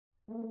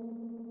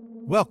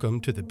Welcome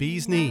to The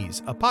Bee's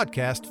Knees, a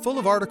podcast full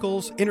of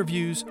articles,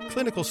 interviews,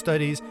 clinical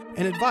studies,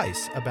 and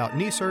advice about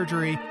knee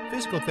surgery,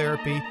 physical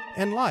therapy,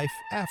 and life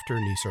after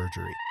knee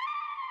surgery.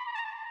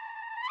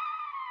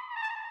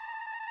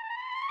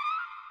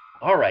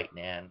 All right,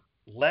 Nan,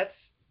 let's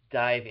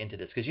dive into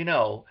this because,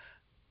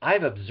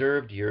 I've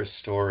observed your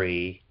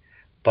story,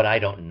 but I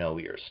don't know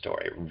your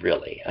story,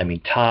 really. I mean,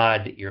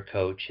 Todd, your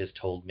coach, has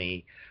told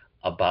me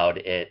about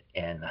it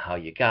and how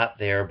you got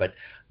there, but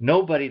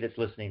nobody that's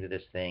listening to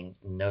this thing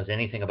knows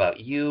anything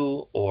about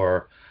you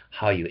or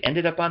how you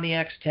ended up on the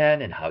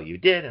X10 and how you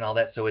did and all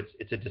that. So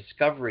it's a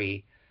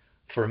discovery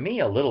for me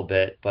a little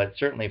bit, but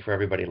certainly for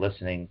everybody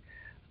listening.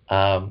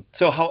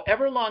 So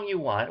however long you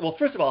want. Well,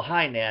 first of all,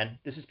 hi, Nan.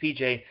 This is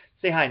PJ.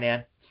 Say hi,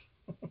 Nan.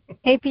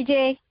 Hey,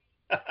 PJ.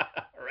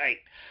 Right.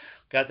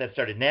 Got that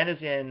started. Nan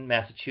is in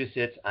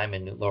Massachusetts. I'm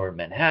in Lower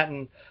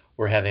Manhattan.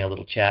 We're having a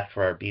little chat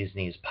for our Bee's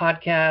Knees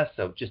podcast.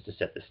 So just to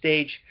set the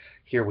stage,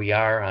 here we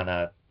are on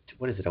a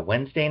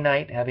Wednesday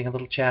night having a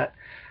little chat.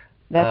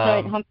 That's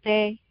right, hump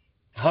day.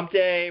 Hump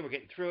day. We're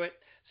getting through it.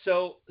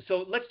 So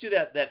let's do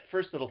that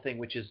first little thing,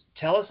 which is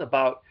tell us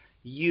about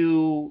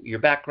you, your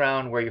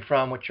background, where you're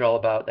from, what you're all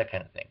about, that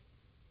kind of thing.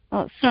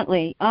 Oh,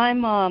 certainly.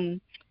 I'm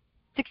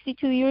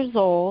 62 years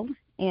old,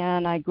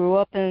 and I grew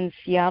up in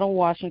Seattle,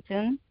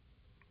 Washington,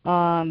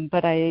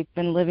 but I've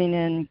been living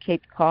in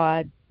Cape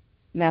Cod,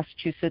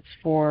 Massachusetts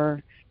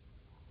for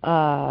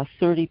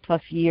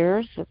 30-plus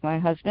years with my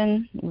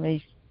husband. We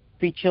raised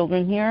 3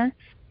 children here,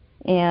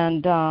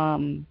 and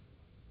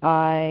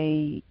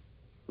I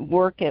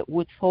work at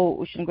Woods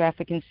Hole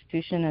Oceanographic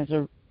Institution as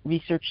a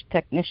research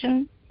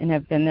technician and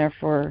have been there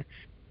for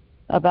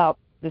about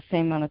the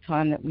same amount of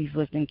time that we've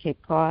lived in Cape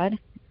Cod.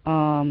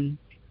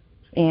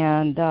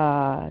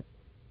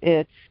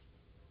 It's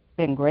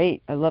been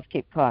great. I love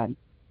Cape Cod,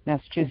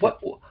 Massachusetts.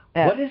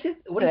 What is it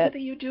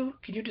that you do?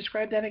 Can you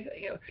describe that?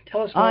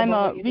 Tell us more. I'm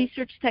a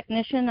research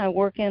technician. I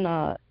work in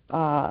a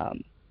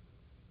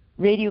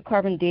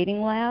radiocarbon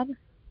dating lab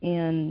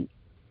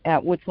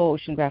at Woods Hole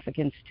Oceanographic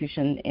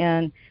Institution,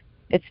 and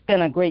it's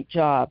been a great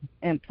job.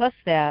 And plus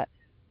that,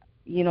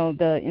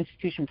 the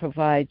institution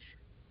provides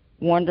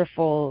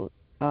wonderful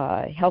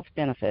health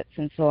benefits,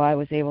 and so I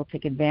was able to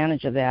take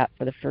advantage of that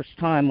for the first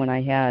time when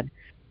I had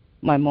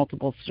my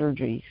multiple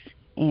surgeries.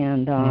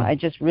 And I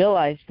just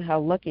realized how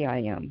lucky I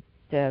am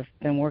to have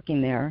been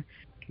working there.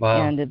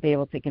 Wow. And to be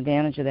able to take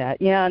advantage of that.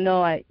 Yeah,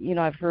 no,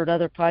 I've heard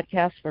other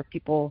podcasts where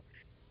people,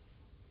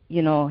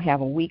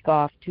 have a week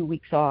off, 2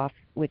 weeks off,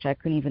 which I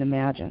couldn't even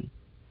imagine.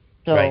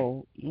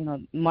 So,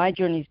 right. My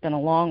journey's been a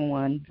long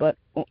one, but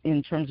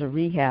in terms of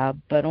rehab,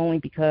 but only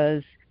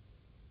because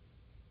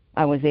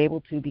I was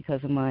able to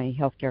because of my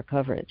healthcare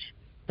coverage.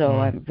 So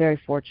I'm very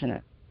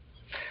fortunate.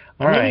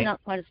 All Maybe right.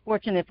 not quite as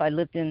fortunate if I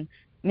lived in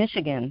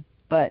Michigan,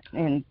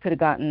 and could have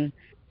gotten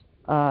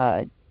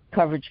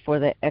coverage for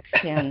the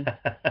X10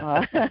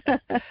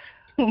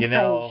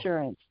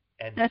 insurance.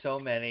 And so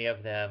many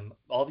of them,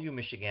 all of you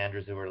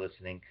Michiganders who are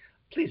listening,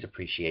 please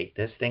appreciate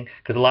this thing,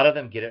 because a lot of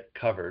them get it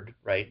covered,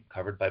 right?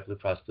 Covered by Blue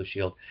Cross Blue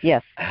Shield.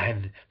 Yes.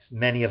 And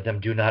many of them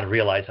do not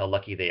realize how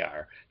lucky they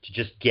are to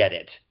just get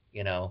it,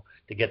 to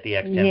get the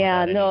X10.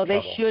 Yeah, no,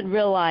 they should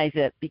realize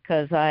it,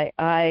 because but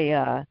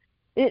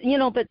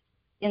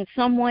in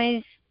some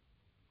ways,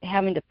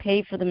 having to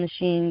pay for the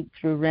machine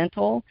through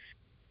rental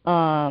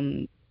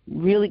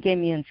really gave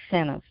me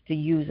incentive to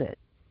use it.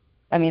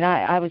 I mean,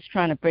 I was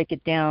trying to break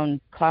it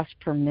down cost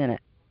per minute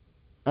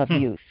of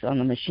use on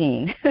the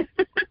machine.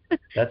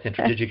 That's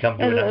interesting. Did you come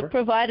to a number? It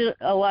provided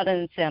a lot of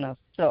incentive.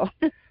 So,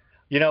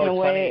 in a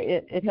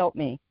way, it helped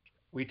me.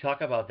 We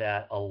talk about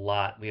that a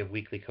lot. We have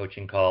weekly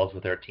coaching calls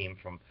with our team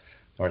from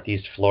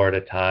Northeast Florida,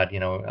 Todd,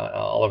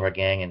 all of our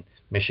gang in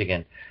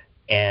Michigan.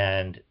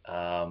 And,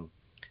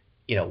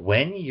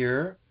 when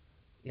you're,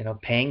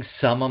 paying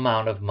some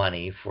amount of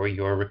money for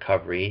your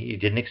recovery, you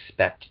didn't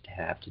expect to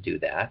have to do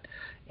that.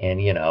 And,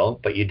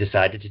 but you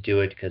decided to do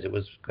it because it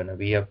was going to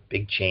be a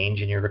big change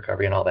in your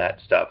recovery and all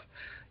that stuff.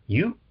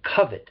 You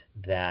covet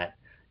that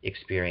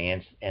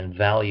experience and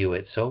value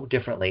it so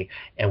differently.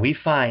 And we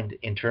find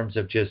in terms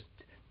of just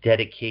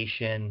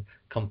dedication,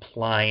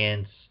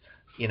 compliance,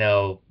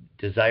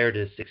 desire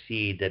to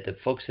succeed, that the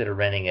folks that are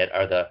renting it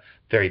are the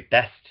very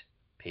best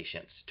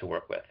patients to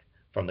work with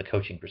from the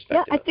coaching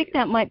perspective. Yeah, I think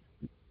that might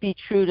be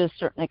true to a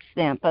certain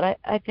extent, but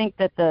I think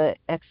that the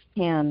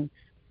X10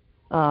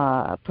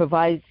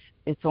 provides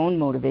its own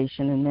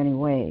motivation in many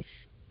ways.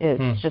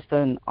 It's just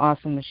an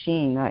awesome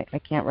machine. I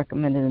can't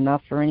recommend it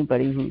enough for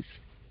anybody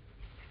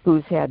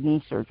who's had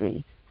knee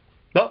surgery.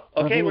 Well,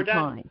 okay, we're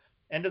done.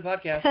 End of the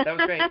podcast. That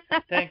was great.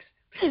 Thanks.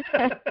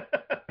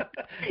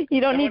 You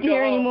don't need to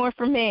hear any more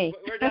from me.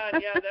 We're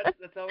done. Yeah,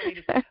 that's all we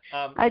need.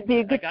 I'd be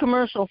a good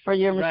commercial for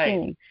your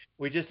machine. Right.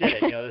 We just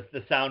did it.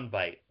 The sound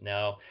bite.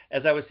 Now,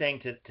 as I was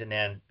saying to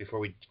Nan before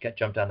we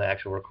jumped on the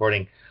actual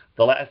recording,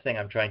 the last thing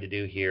I'm trying to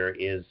do here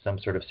is some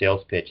sort of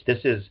sales pitch.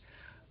 This is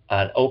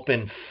an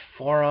open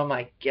forum,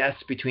 I guess,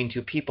 between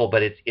two people,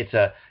 but it's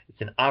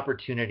an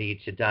opportunity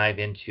to dive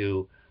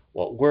into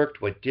what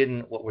worked, what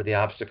didn't, what were the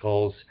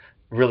obstacles,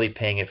 really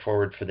paying it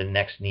forward for the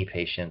next knee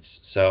patients.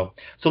 So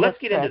let's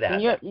get into that.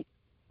 And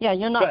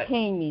you're not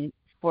paying me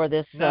for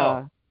this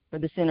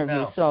interview,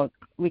 No. so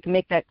we can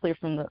make that clear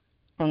from the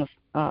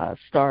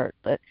start.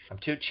 But I'm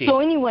too cheap. So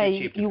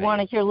anyway, you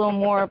want to hear a little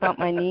more about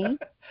my knee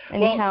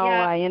and how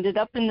I ended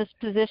up in this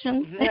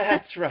position?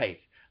 That's right.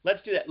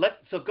 Let's do that.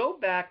 So go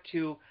back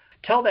to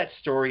tell that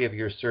story of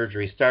your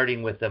surgery,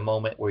 starting with the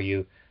moment where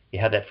you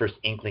had that first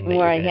inkling that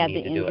where you're going to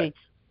need to do it.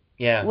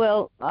 Yeah.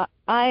 Well,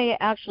 I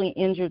actually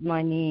injured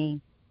my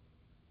knee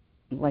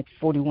like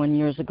 41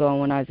 years ago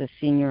when I was a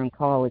senior in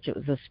college. It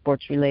was a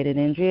sports-related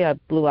injury. I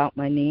blew out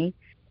my knee,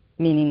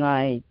 meaning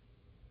I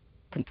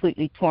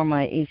completely tore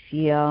my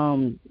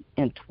ACL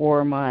and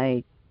tore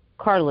my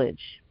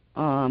cartilage.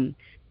 And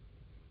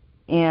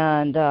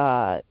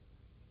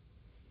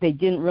they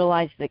didn't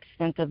realize the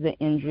extent of the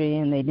injury,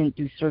 and they didn't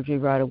do surgery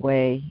right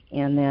away.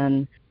 And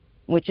then,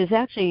 which is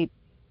actually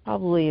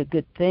probably a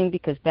good thing,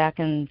 because back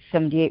in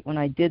 78 when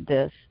I did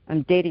this,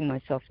 I'm dating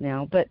myself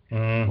now, but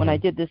when I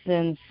did this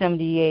in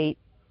 78,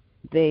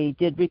 they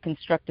did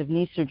reconstructive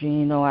knee surgery.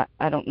 You know,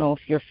 I don't know if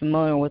you're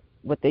familiar with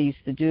what they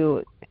used to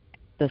do.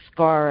 The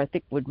scar, I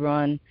think, would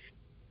run,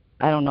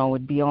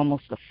 would be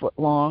almost a foot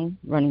long,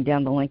 running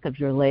down the length of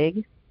your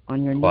leg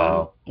on your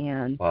knee.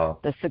 And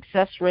the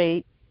success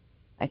rate,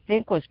 I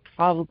think, was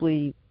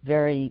probably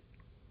very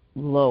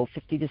low,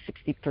 50 to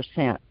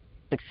 60%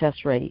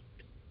 success rate,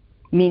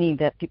 meaning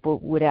that people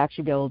would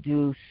actually be able to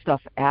do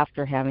stuff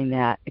after having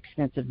that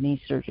extensive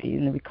knee surgery,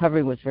 and the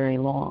recovery was very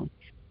long.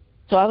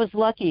 So I was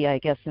lucky, I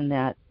guess, in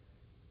that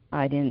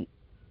I didn't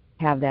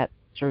have that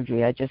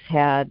surgery. I just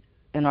had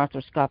an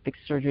arthroscopic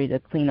surgery to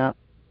clean up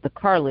the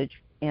cartilage,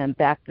 and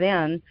back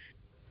then,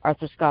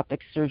 arthroscopic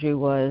surgery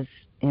was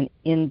an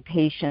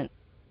inpatient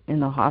in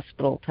the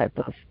hospital type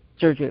of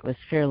surgery. It was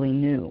fairly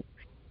new.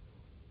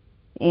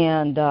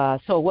 And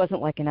so it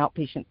wasn't like an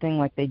outpatient thing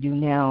like they do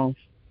now,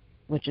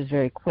 which is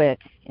very quick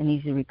and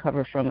easy to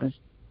recover from.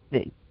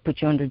 They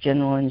put you under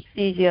general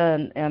anesthesia,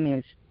 and I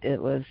mean,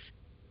 it was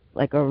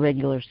like a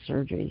regular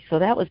surgery. So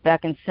that was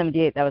back in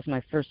 78. That was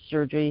my first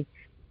surgery.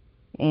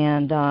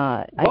 And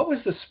what was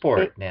the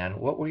sport, Nan?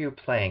 What were you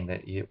playing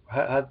that you?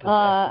 How did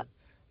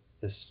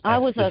I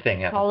was a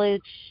thing happen?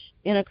 college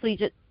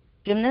intercollegiate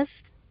gymnast.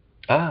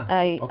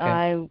 Okay.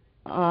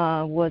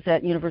 I was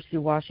at University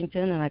of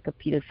Washington, and I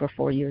competed for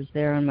 4 years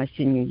there. And my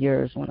senior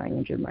year is when I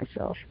injured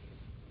myself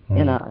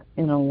in a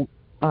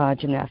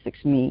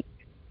gymnastics meet.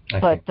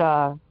 But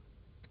so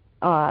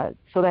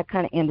that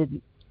kind of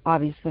ended,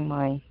 obviously,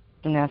 my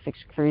gymnastics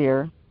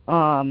career.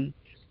 And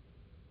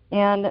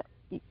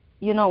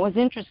you know, it was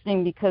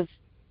interesting because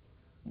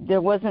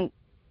there's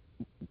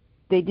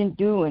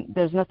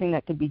nothing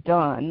that could be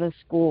done. The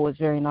school was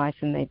very nice,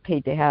 and they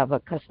paid to have a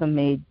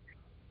custom-made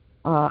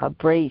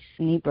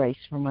knee brace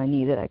for my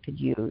knee that I could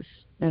use.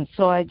 And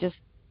so I just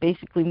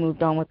basically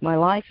moved on with my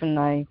life, and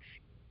I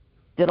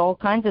did all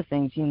kinds of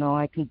things. You know,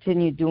 I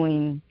continued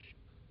doing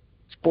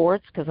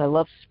sports because I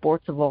love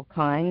sports of all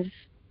kinds,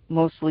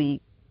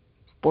 mostly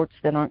sports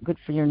that aren't good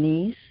for your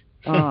knees.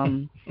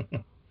 And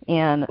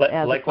as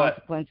a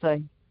consequence,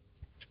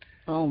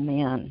 oh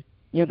man,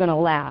 you're going to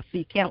laugh.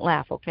 You can't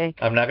laugh, okay?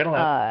 I'm not going to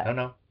laugh.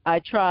 No. I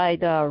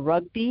tried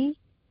rugby.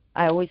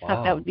 I always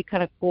thought that would be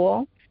kind of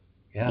cool.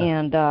 Yeah.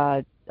 And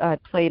I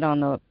played on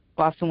the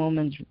Boston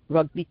women's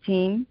rugby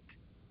team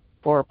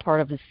for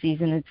part of the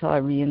season until I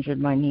re-injured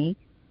my knee.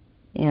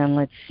 And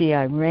let's see,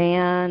 I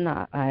ran,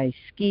 I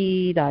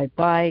skied, I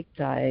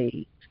biked,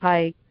 I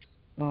hiked.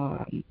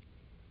 And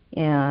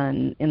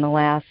in the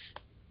last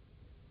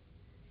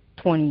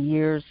 15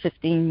 years,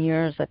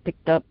 I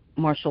picked up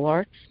martial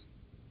arts.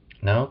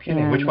 No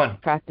kidding. Which one?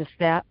 Practiced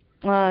that.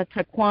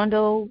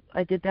 Taekwondo,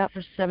 I did that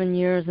for 7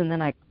 years, and then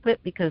I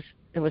quit because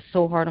it was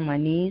so hard on my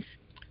knees.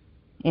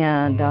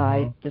 And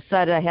I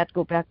decided I had to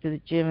go back to the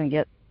gym and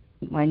get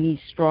my knees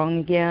strong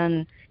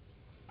again.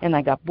 And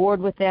I got bored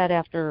with that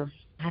after,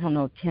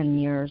 10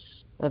 years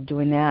of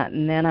doing that.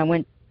 And then I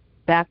went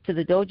back to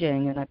the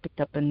dojang, and I picked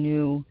up a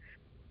new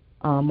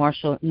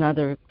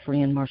another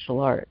Korean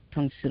martial art,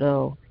 Tang Soo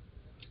Do.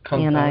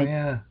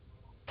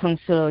 Tang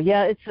Soo Do,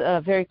 yeah, it's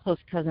a very close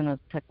cousin of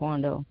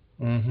Taekwondo.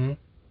 Mm-hmm.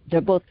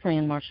 They're both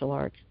Korean martial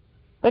arts.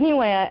 But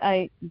anyway,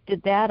 I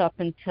did that up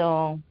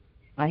until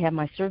I had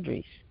my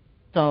surgeries.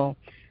 So,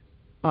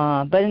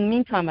 but in the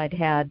meantime, I'd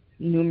had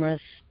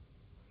numerous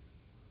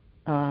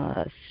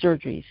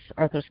surgeries,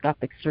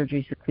 arthroscopic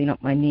surgeries to clean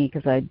up my knee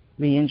because I'd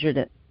re-injured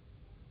it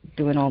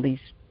doing all these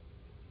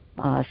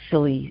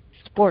silly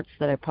sports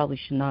that I probably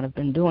should not have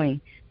been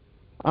doing,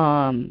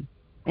 and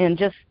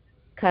just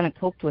kind of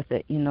coped with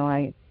it. You know,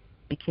 I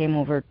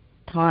over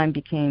time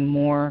became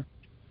more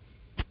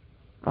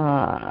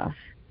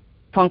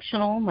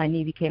functional. My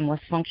knee became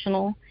less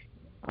functional,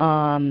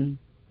 and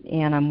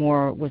I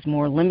was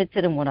more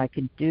limited in what I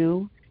could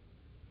do.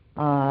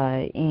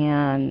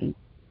 And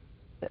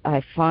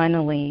I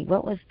finally,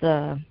 what was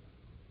the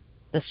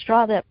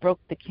straw that broke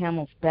the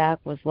camel's back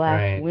was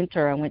last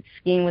winter. I went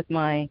skiing with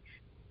my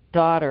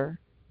daughter,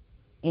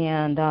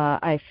 and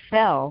I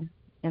fell,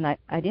 and I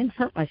didn't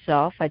hurt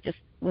myself. I just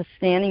was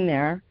standing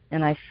there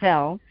and I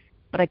fell,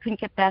 but I couldn't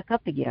get back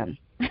up again.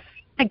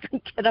 I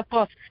couldn't get up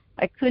off.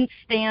 I couldn't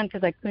stand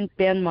because I couldn't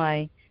bend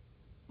my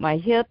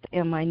hip,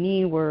 and my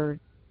knee were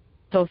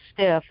so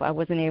stiff I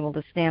wasn't able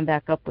to stand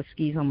back up with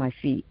skis on my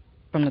feet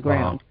from the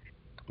ground.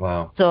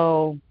 Wow.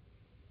 So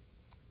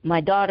my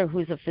daughter,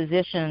 who's a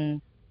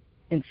physician,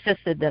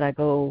 insisted that I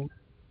go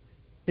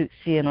to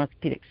see an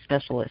orthopedic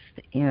specialist,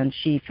 and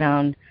she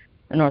found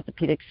an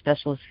orthopedic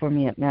specialist for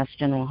me at Mass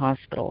General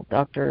Hospital,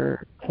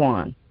 Dr.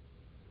 Kwan.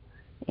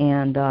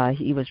 And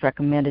he was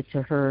recommended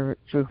to her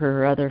through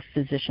her other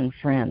physician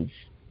friends.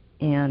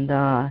 And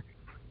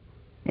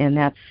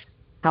that's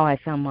how I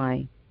found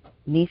my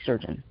knee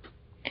surgeon.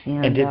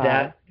 And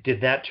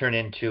did that turn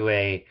into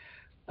a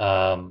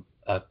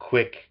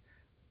quick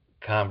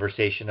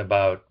conversation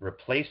about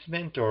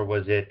replacement, or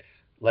was it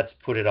let's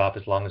put it off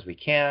as long as we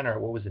can, or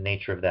what was the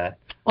nature of that?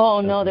 Oh,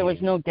 no, there was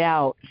no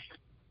doubt.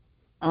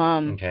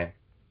 Okay.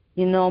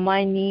 You know,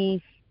 my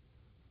knee,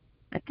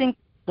 I think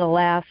the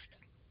last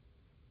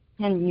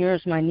 10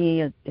 years my knee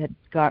had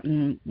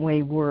gotten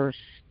way worse.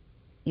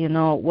 You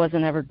know, it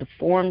wasn't ever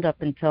deformed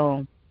up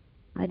until,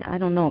 I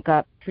don't know, it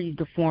got pretty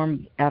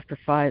deformed after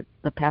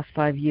the past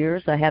 5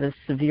 years. I had a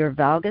severe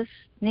valgus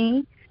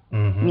knee,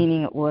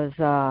 meaning it was,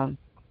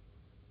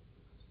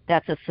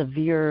 that's a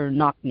severe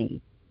knock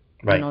knee.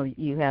 Right. You know,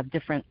 you have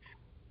different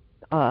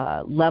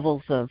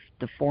levels of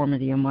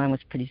deformity, and mine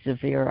was pretty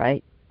severe.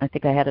 I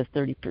think I had a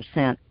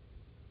 30%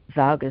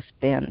 valgus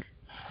bend,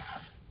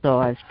 so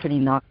I was pretty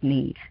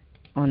knock-kneed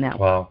on that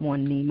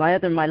one knee. My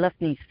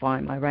left knee's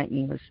fine. My right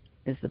knee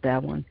is the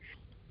bad one.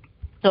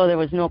 So there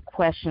was no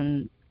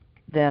question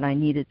that I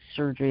needed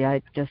surgery.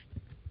 I just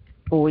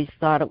always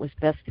thought it was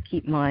best to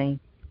keep my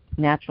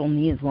natural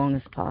knee as long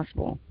as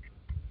possible.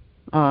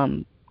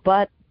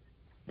 But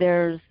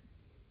there's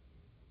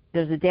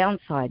a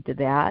downside to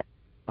that.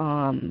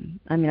 I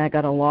mean, I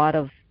got a lot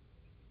of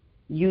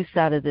use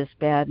out of this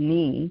bad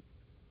knee,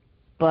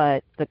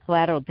 but the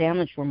collateral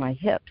damage were my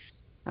hips.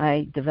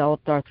 I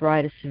developed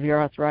arthritis, severe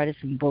arthritis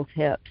in both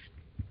hips.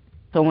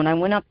 So when I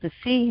went up to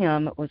see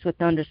him, it was with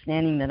the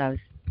understanding that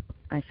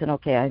I said,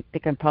 okay, I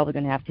think I'm probably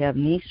going to have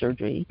knee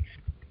surgery.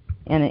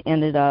 And it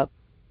ended up,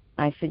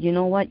 I said, you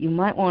know what, you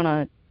might want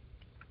to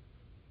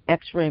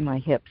x-ray my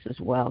hips as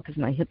well, because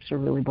my hips are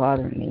really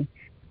bothering me.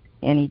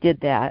 And he did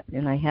that,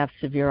 and I have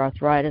severe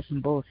arthritis in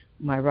both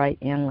my right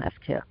and left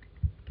hip.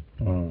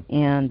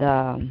 And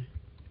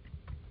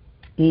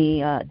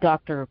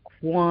Dr.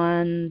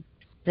 Kwan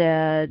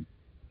said,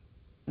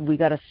 we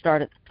got to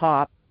start at the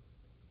top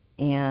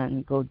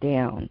and go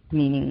down,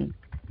 meaning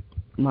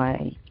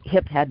my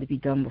hip had to be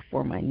done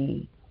before my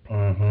knee.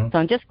 So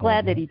I'm just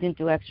glad that he didn't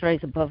do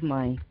x-rays above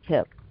my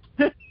hip.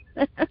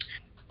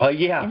 Oh,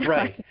 yeah,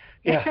 right.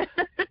 Yeah.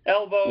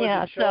 Elbows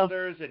and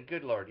shoulders, and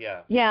good Lord,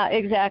 yeah. Yeah,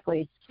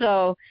 exactly.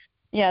 So,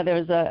 yeah,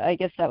 I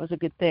guess that was a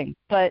good thing.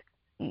 But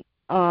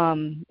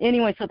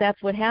anyway, so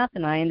that's what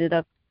happened. I ended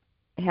up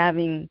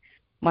having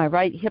my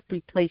right hip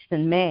replaced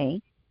in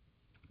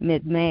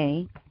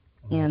mid-May,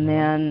 and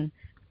then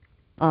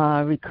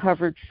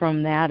recovered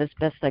from that as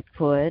best I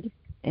could.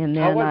 And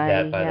then how was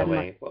that, by the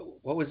way?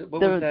 What was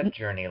that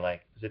journey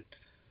like? Was it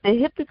the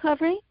hip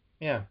recovery?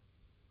 Yeah.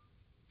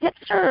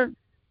 Hips are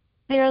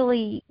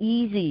fairly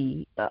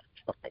easy.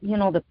 You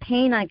know, the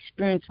pain I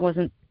experienced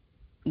wasn't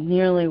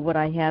nearly what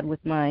I had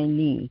with my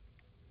knee.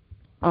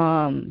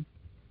 And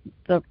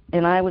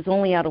I was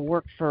only out of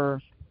work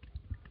for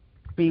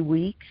 3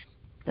 weeks.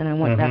 Then I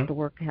went back to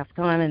work half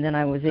time, and then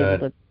I was able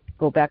to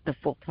go back to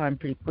full time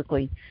pretty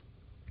quickly.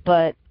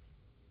 But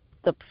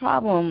the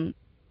problem,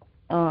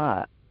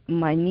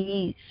 my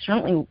knee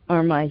certainly,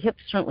 or my hip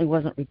certainly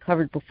wasn't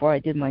recovered before I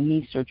did my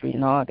knee surgery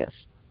in August.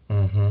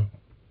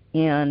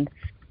 And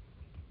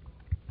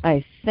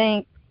I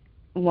think,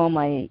 well,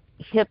 my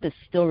hip is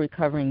still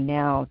recovering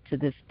now to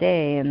this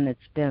day, and it's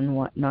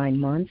been, 9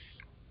 months?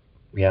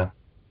 Yeah.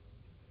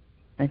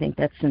 I think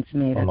that's since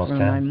May. That's around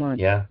 9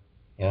 months. Yeah,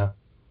 yeah.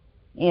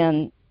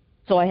 And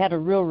so I had a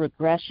real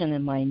regression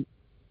in my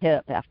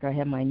hip after I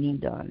had my knee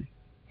done.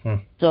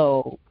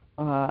 So,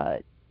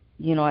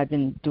 you know, I've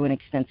been doing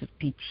extensive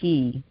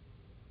PT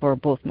for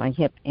both my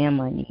hip and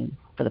my knee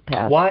for the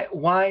past. Why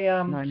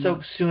 9 months.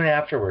 So soon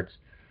afterwards,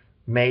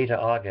 May to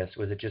August?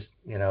 Was it just,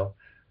 you know?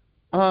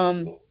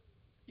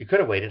 You could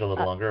have waited a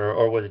little longer,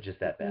 or was it just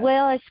that bad?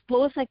 Well, I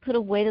suppose I could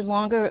have waited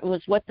longer. It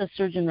was what the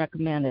surgeon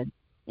recommended.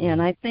 And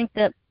I think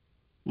that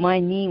my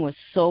knee was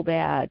so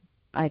bad,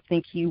 I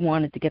think he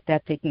wanted to get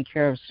that taken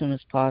care of as soon as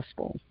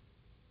possible.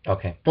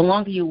 Okay. The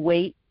longer you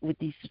wait with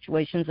these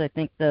situations, I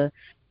think the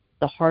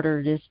harder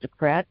it is to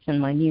correct, and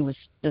my knee was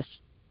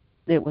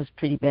it was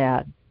pretty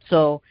bad.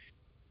 So,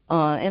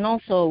 and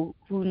also,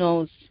 who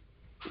knows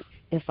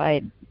if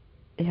I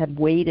had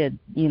waited,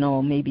 you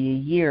know, maybe a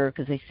year,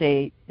 because they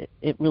say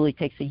it really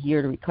takes a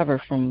year to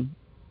recover from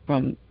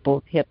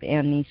both hip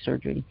and knee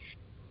surgery,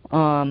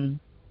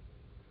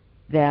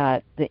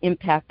 that the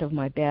impact of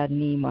my bad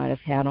knee might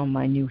have had on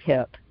my new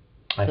hip.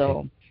 I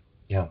see.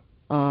 Yeah.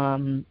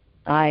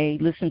 I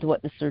listened to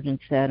what the surgeon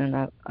said, and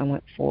I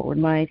went forward.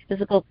 My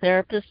physical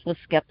therapist was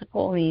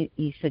skeptical.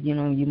 He said, you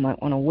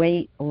might want to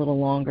wait a little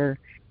longer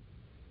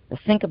to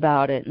think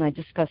about it. And I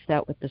discussed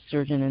that with the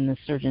surgeon, and the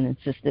surgeon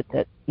insisted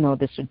that, no,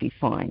 this would be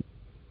fine.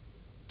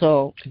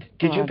 So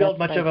did you build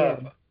much of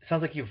a,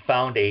 sounds like you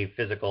found a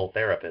physical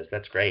therapist.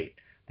 That's great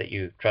that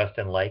you trust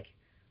and like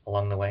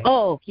along the way.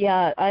 Oh,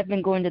 yeah. I've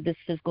been going to this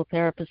physical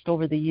therapist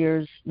over the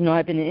years.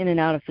 I've been in and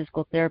out of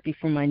physical therapy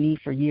for my knee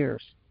for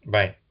years.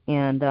 Right.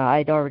 And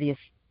I'd already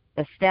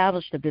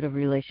established a bit of a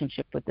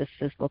relationship with this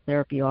physical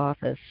therapy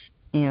office.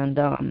 And,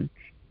 it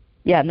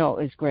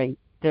was great.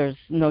 There's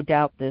no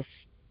doubt this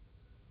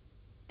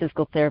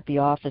physical therapy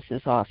office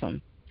is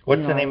awesome.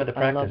 What's the name of the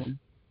practice?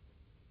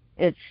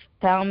 It's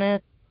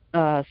Falmouth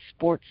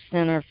Sports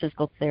Center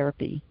Physical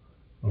Therapy.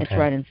 Okay. It's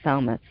right in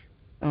Falmouth,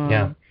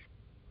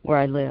 where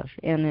I live.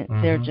 And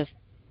they're just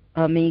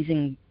an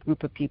amazing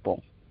group of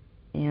people.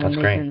 And That's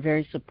they've great. been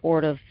very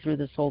supportive through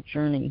this whole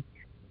journey.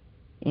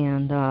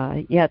 And,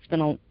 it's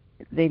been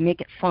they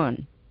make it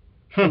fun,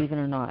 believe it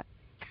or not.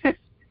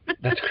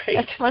 That's great.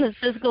 As fun as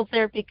physical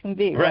therapy can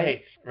be,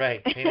 right?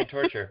 Right. Pain and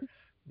torture.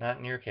 Not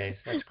in your case.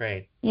 That's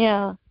great.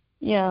 Yeah.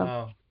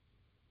 Oh.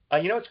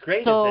 What's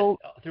great is that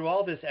through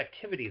all this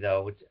activity,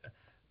 though,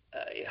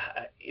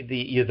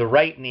 the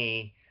right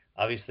knee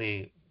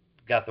obviously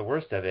got the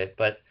worst of it,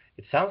 but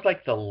it sounds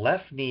like the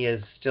left knee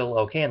is still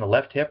okay, and the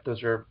left hip,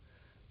 those are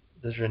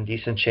in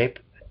decent shape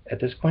at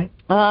this point?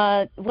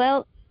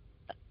 Well,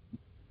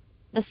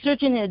 the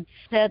surgeon had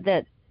said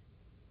that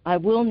I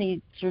will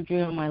need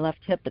surgery on my left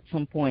hip at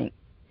some point.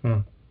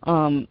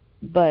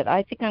 But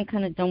I think I'm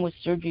kind of done with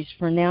surgeries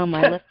for now.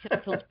 My left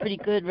hip feels pretty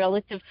good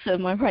relative to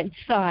my right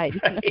side.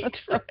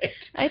 Right.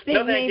 I think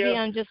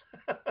I'm just,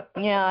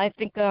 I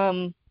think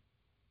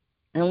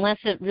unless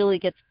it really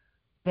gets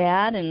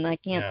bad and I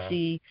can't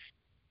see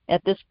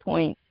at this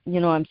point,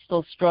 I'm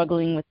still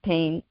struggling with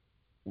pain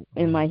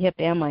in my hip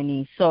and my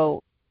knee.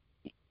 So,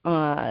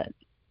 I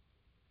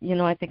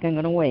think I'm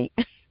going to wait.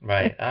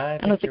 Right. I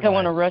don't think I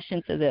want to rush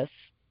into this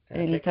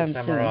anytime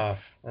soon. Summer off.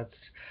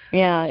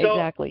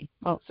 Exactly.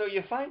 So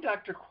you find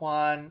Dr.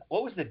 Kwan.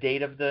 What was the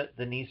date of the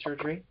knee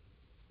surgery?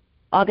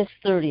 August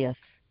 30th.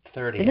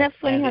 30th. Isn't that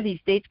funny how these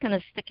dates kind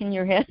of stick in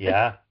your head?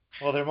 Yeah.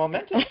 Well, they're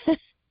momentous.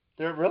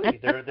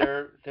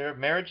 They're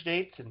marriage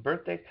dates and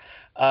birth dates.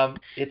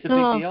 It's a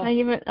big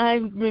deal. I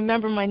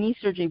remember my knee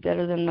surgery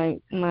better than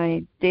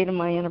my date of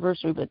my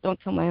anniversary, but don't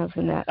tell my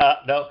husband that.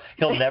 No,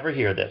 he'll never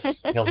hear this.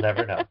 He'll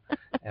never know.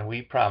 And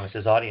we promise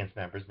as audience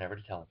members never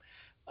to tell him.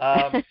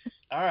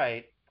 All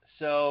right.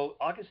 So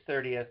August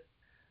 30th,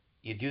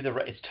 you do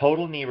it's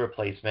total knee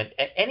replacement.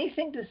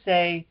 Anything to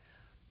say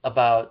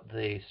about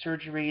the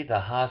surgery, the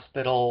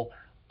hospital,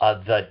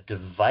 the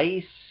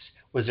device?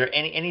 Was there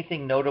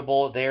anything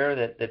notable there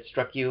that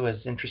struck you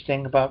as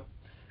interesting about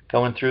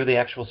going through the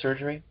actual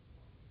surgery?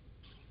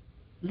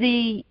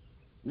 The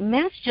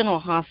Mass General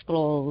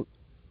Hospital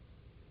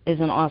is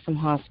an awesome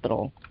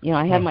hospital.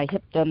 I had my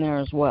hip done there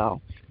as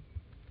well.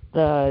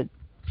 The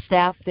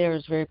staff there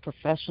is very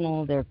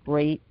professional. They're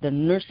great. The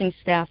nursing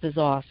staff is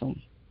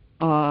awesome.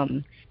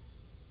 And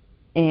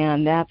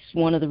that's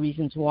one of the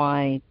reasons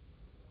why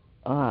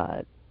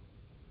I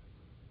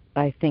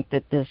think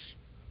that this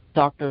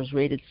doctor is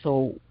rated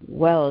so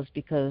well is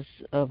because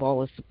of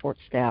all the support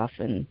staff,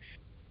 and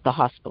the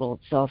hospital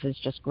itself is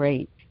just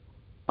great.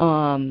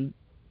 In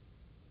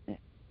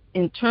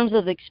terms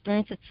of the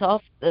experience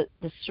itself, the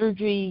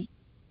surgery,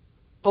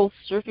 both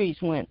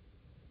surgeries went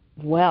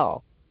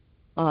well.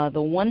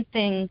 The one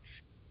thing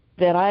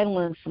that I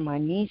learned from my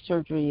knee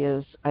surgery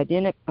is I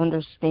didn't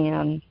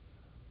understand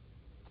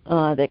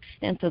the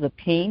extent of the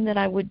pain that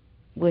I would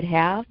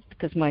have,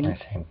 because my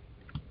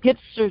hip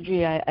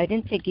surgery, I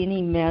didn't take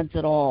any meds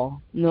at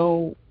all.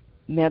 No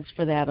meds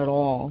for that at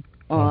all.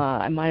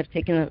 I might have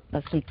taken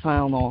some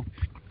Tylenol,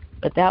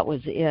 but that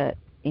was it.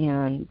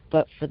 And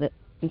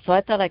so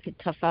I thought I could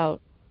tough out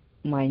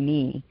my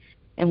knee.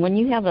 And when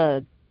you have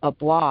a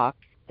block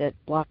that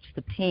blocks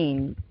the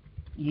pain,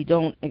 you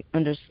don't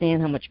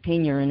understand how much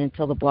pain you're in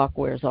until the block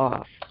wears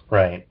off.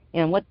 Right.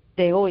 And what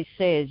they always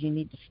say is you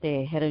need to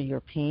stay ahead of your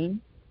pain.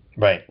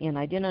 Right. And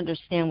I didn't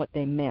understand what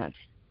they meant,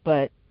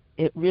 but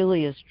it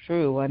really is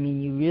true. I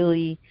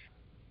mean,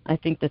 I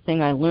think the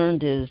thing I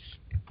learned is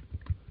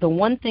the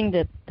one thing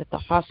that the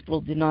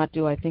hospital did not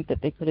do, I think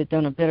that they could have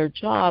done a better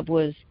job,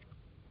 was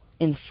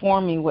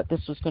informing what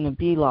this was going to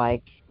be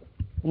like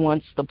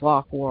once the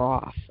block wore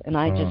off. And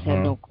I just had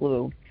no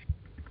clue.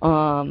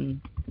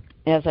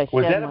 As I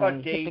said, my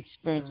hip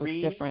experience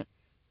was different.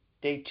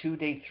 Day 2,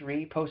 day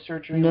 3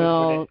 post-surgery?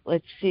 No,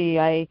 let's see.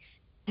 I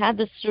had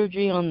the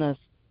surgery on the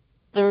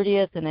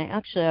 30th, and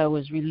I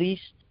was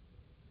released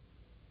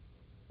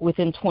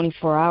within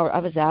 24 hours. I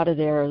was out of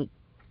there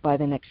by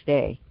the next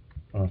day.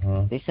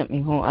 They sent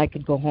me home. I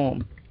could go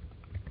home.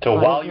 So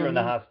while you're in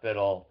the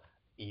hospital,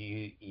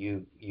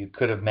 you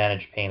could have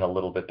managed pain a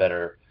little bit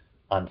better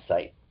on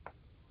site.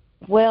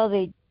 Well,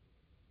 they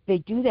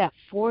do that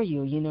for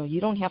you.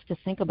 You don't have to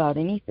think about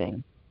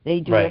anything. They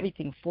do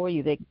everything for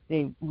you.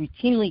 They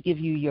routinely give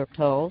you your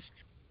pills.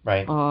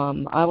 Right.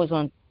 I was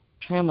on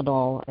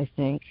tramadol, I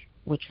think,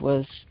 which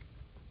was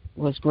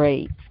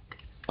great.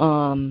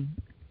 But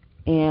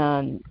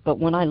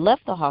when I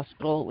left the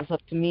hospital, it was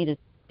up to me to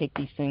take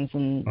these things,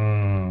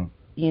 and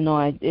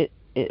it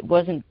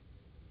wasn't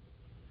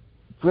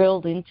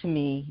drilled into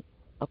me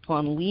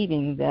upon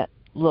leaving that,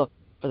 look,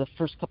 for the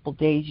first couple of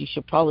days you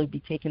should probably be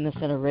taking this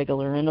at a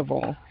regular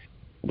interval.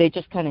 They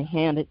just kind of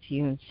hand it to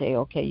you and say,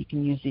 okay, you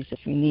can use these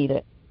if you need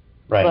it.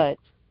 Right. But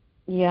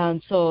yeah,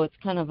 and so it's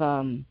kind of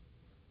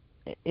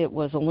it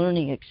was a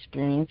learning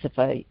experience. If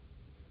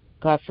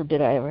God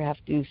forbid I ever have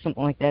to do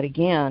something like that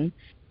again,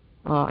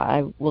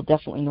 I will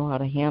definitely know how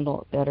to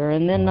handle it better.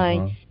 And then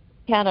I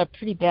had a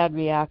pretty bad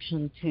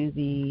reaction to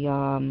the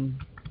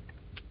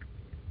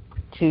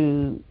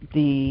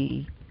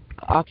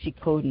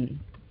oxycodone.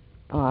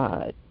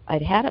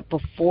 I'd had it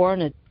before,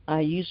 and I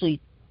usually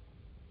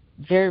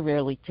very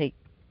rarely take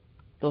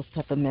those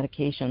type of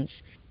medications,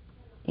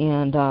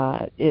 and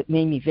it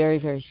made me very,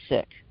 very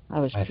sick. I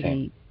was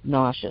pretty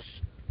nauseous,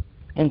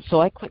 and so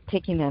I quit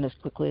taking that as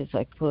quickly as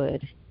I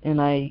could, and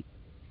I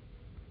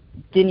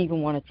didn't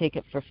even want to take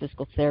it for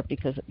physical therapy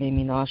because it made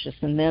me nauseous.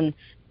 And then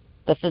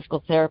the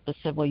physical therapist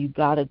said, well, you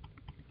got to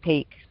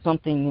take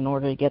something in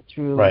order to get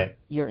through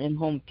your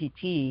in-home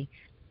PT.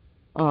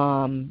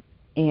 And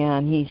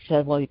he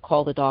said, well, you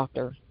call the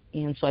doctor.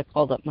 And so I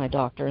called up my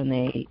doctor, and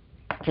they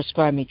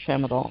prescribed me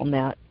tramadol, and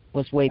that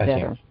was way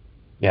better.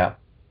 Yeah.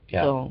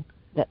 So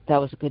that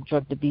was a good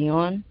drug to be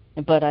on.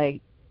 But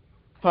I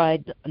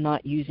tried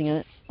not using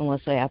it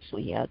unless I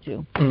absolutely had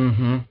to.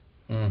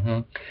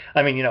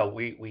 I mean,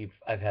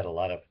 I've had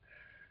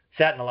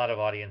sat in a lot of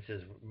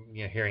audiences,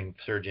 hearing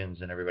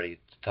surgeons and everybody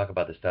talk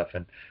about this stuff,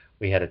 and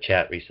we had a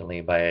chat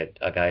recently by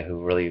a guy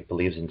who really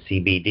believes in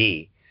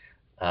CBD,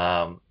 there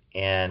are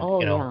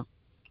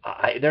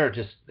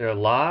a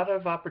lot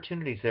of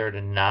opportunities there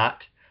to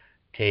not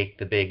take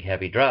the big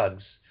heavy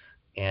drugs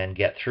and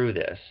get through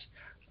this,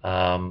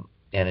 and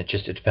it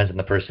depends on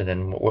the person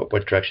and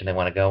what direction they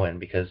want to go in,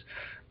 because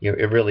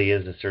it really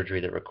is a surgery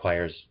that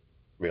requires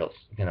real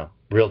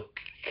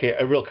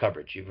care, real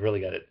coverage. You've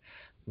really got to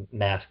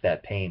mask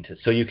that pain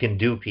so you can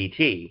do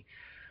PT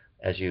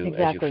as you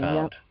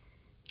found.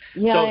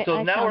 Yeah, so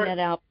I now found that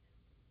out.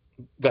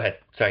 Go ahead.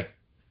 Sorry.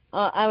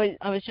 I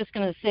was just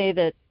going to say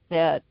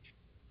that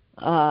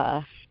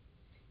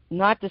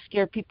not to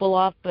scare people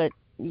off, but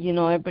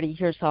everybody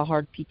hears how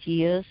hard PT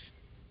is.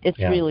 It's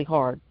really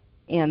hard,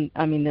 and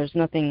I mean, there's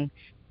no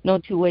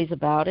two ways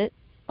about it.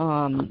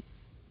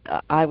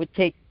 I would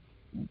take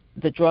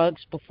the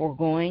drugs before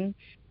going,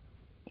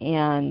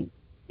 and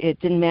it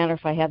didn't matter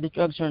if I had the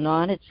drugs or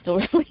not. It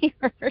still really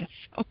hurt.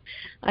 So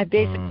I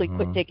basically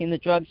quit taking the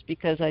drugs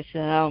because I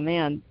said, oh,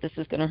 man, this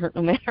is going to hurt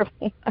no matter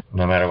what.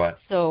 No matter what.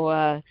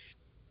 So,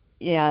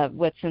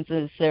 what sense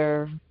is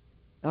there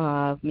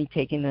me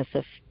taking this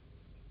if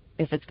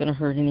it's going to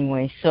hurt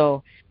anyway?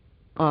 So,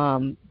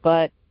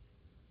 but,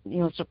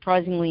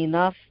 surprisingly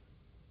enough,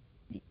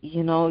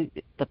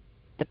 the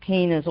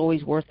pain is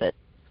always worth it.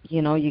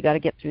 You got to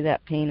get through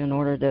that pain in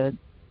order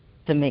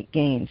to make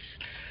gains.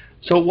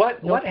 So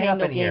what no pain,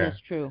 happened no here? Gain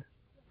is true.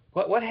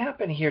 What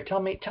happened here?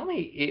 Tell me.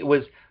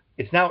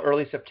 It's now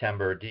early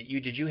September. Did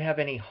you have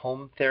any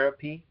home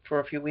therapy for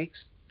a few weeks?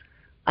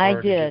 I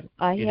did.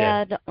 I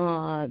had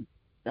a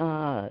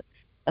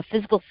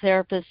physical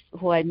therapist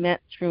who I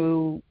met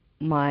through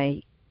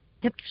my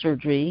hip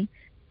surgery.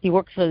 He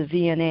worked for the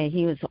VNA.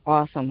 He was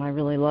awesome. I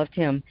really loved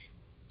him.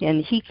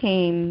 And he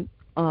came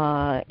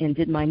and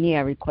did my knee.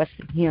 I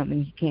requested him,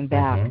 and he came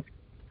back.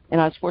 And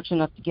I was fortunate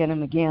enough to get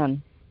him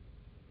again.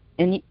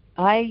 And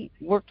I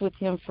worked with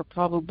him for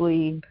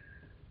probably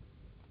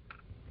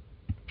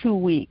 2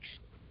 weeks.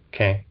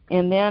 Okay.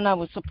 And then I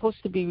was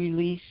supposed to be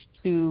released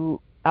to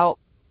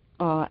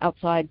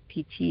outside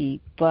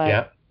PT,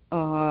 but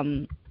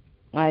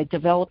I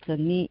developed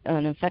an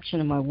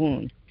infection in my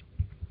wound,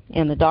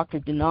 and the doctor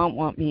did not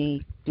want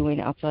me going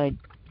to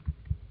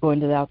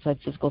the outside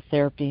physical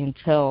therapy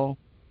until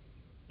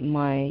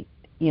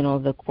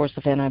the course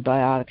of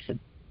antibiotics had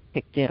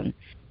kicked in.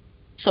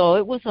 So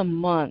it was a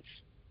month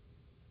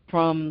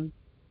from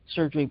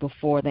surgery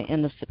before the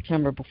end of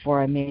September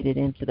before I made it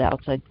into the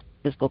outside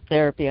physical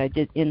therapy. I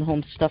did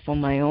in-home stuff on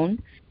my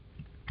own.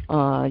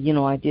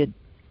 I did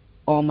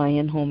all my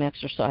in-home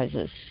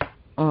exercises.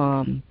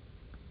 So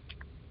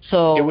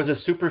it was a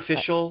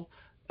superficial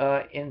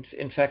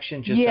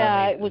infection.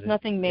 It was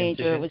nothing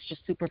major. Incision? It was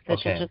just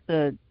superficial,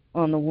 just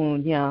on the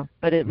wound. Yeah,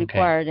 but it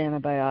required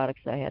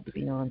antibiotics I had to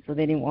be on, so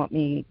they didn't want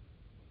me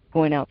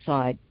going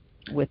outside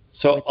with.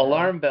 So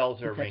alarm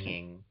bells are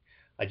ringing.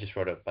 I just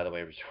wrote a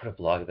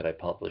blog that I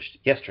published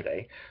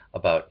yesterday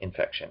about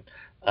infection.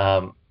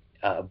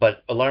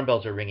 But alarm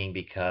bells are ringing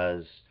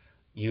because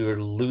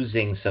you're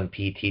losing some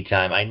PT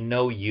time. I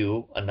know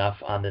you enough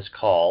on this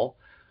call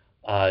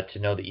to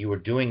know that you were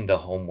doing the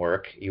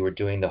homework, you were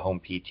doing the home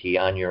PT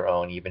on your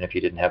own, even if you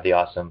didn't have the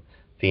awesome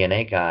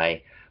VNA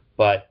guy,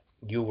 but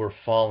you were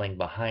falling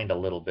behind a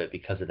little bit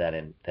because of that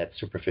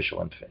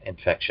superficial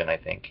infection, I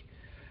think.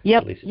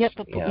 Yep, it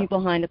put me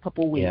behind a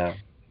couple weeks. Yeah,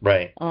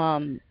 right.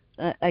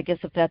 I guess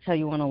if that's how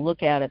you want to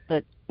look at it.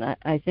 But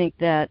I think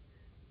that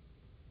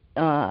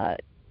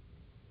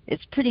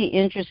it's pretty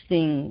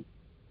interesting.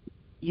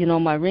 You know,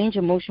 my range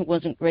of motion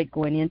wasn't great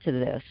going into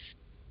this,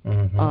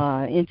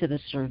 into the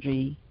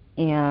surgery.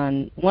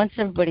 And once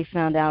everybody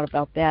found out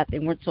about that, they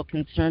weren't so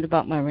concerned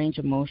about my range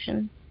of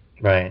motion.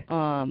 Right.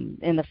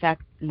 And the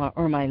fact,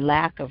 my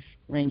lack of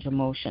range of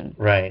motion.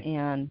 Right.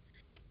 And,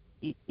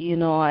 you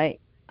know, I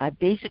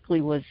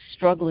basically was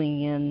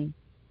struggling in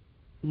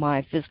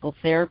my physical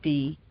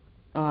therapy,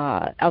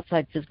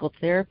 outside physical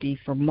therapy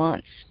for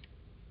months.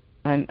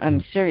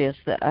 I'm serious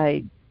that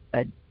I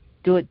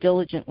do it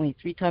diligently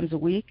 3 times a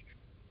week.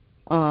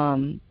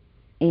 And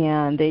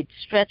they'd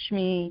stretch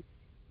me.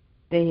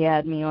 They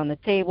had me on the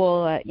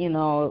table. You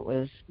know, it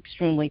was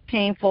extremely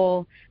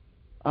painful.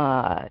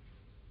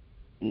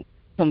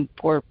 Some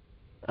poor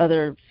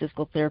other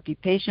physical therapy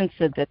patients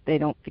said that they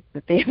don't think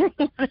that they ever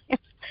want to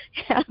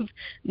have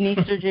knee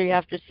surgery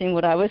after seeing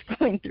what I was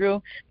going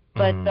through.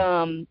 But,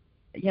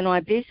 you know, I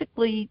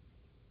basically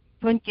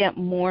couldn't get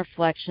more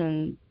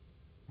flexion.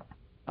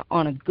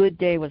 On a good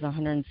day was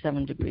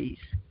 107 degrees.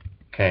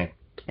 Okay.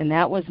 And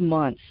that was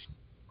months.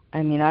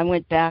 I mean, I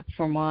went back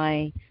for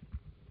my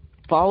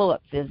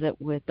follow-up visit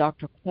with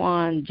Dr.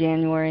 Kwan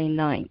January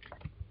 9th.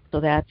 So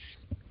that's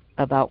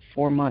about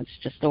 4 months,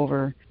 just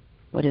over,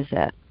 what is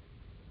that?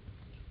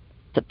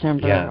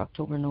 September,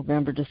 October,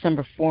 November,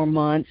 December, 4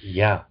 months.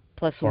 Yeah.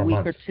 Plus 4 a week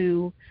months. or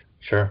two.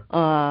 Sure.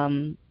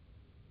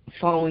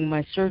 Following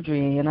my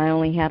surgery, and I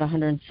only had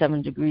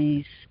 107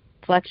 degrees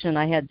flexion.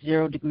 I had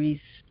 0 degrees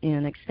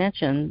in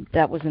extension.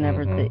 That wasn't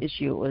ever the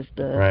issue. It was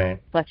the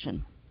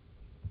flexion.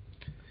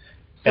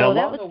 And So along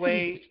that was the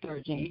way,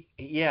 discouraging.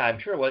 yeah, I'm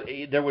sure it was.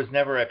 There was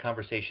never a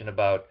conversation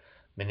about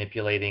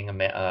manipulating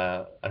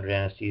under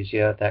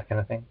anesthesia, that kind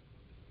of thing?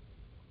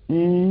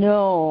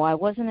 No, I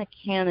wasn't a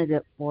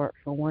candidate for it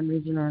for one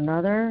reason or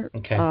another.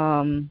 Okay.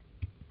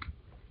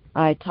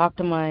 I talked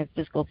to my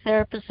physical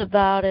therapist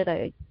about it.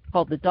 I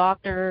called the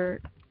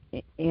doctor,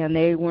 and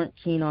they weren't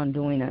keen on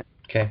doing it.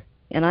 Okay.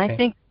 And I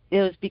think it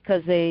was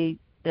because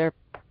their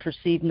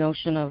perceived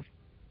notion of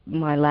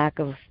my lack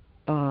of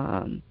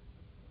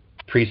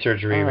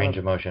pre-surgery range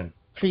of motion.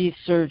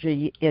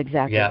 Pre-surgery,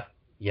 exactly. Yeah,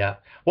 yeah.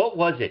 What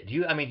was it? Do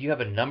you have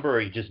a number, or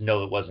you just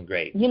know it wasn't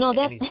great? You know,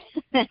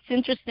 that's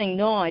interesting.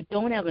 No, I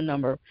don't have a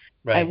number.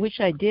 Right. I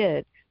wish I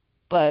did,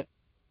 but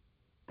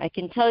I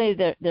can tell you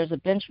that there's a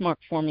benchmark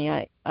for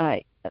me.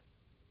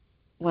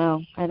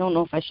 Well, I don't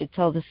know if I should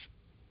tell this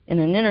in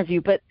an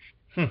interview, but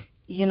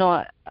you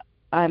know,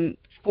 I'm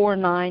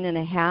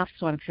 4'9.5",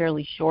 so I'm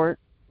fairly short,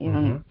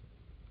 and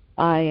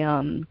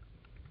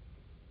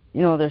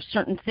you know, there's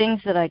certain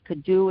things that I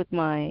could do with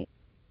my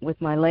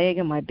leg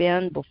and my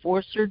bend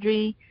before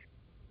surgery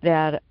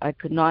that I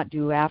could not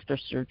do after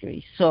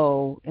surgery.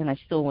 So, and I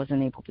still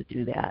wasn't able to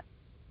do that.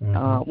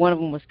 One of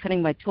them was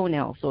cutting my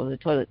toenails over the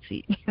toilet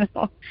seat. You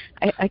know,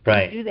 I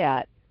couldn't do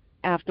that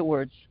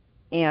afterwards,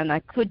 and I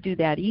could do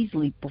that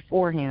easily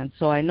beforehand.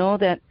 So I know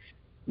that,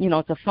 you know,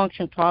 it's a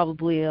function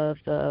probably of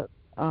the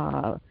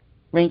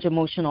range of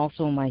motion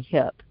also in my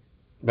hip.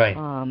 Right.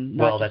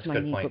 Not just my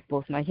knee, but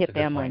both my hip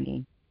and my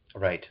knee.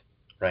 Right.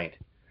 Right.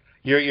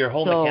 Your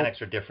whole mechanics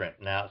are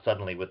different now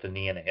suddenly with the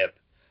knee and the hip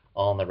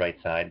all on the right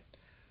side.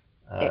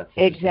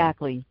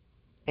 Exactly.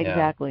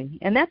 Exactly.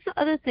 And that's the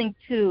other thing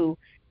too,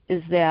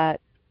 is that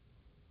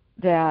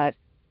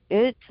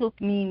it took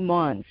me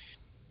months,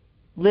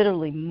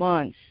 literally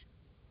months,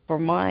 for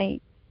my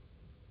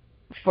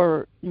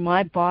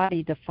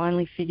body to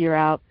finally figure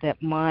out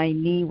that my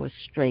knee was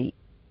straight.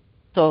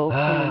 So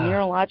from a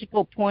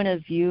neurological point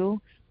of view,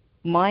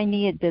 my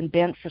knee had been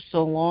bent for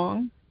so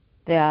long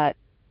that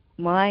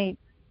my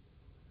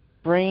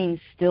brain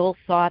still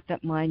thought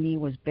that my knee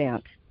was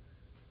bent.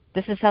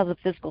 This is how the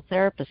physical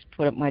therapist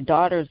put it. My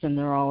daughter's a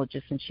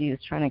neurologist, and she was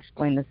trying to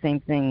explain the same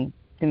thing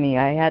to me.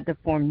 I had to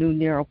form new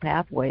neural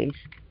pathways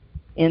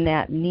in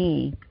that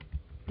knee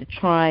to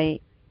try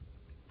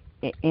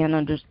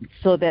and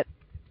so that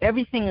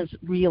everything is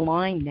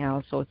realigned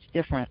now, so it's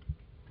different.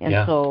 And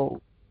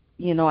so,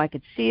 you know, I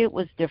could see it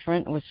was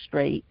different, it was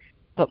straight,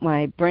 but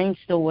my brain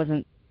still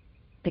wasn't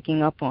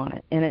picking up on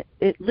it. And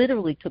it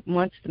literally took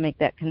months to make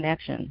that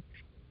connection.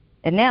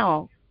 And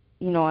now,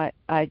 you know,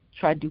 I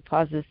try to do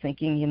positive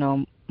thinking, you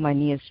know, my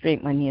knee is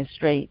straight, my knee is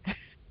straight.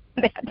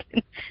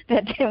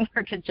 that didn't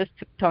work, it just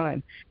took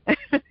time.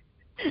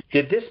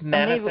 Did this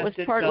manifest maybe it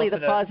was partly the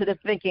positive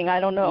thinking, I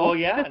don't know. Oh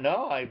yeah,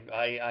 no,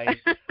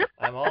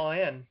 I'm all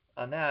in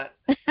on that.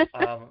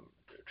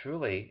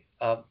 Truly.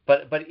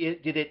 But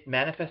did it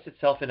manifest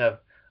itself in a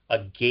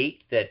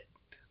gait that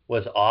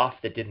was off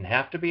that didn't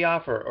have to be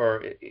off,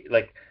 or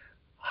like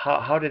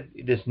how did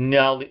this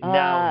now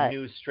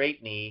new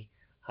straight knee,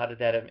 how did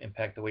that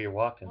impact the way you're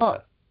walking?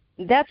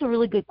 That's a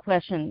really good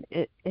question.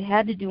 It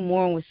had to do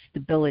more with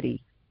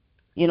stability.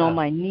 You know,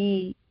 my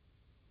knee,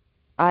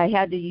 I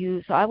had to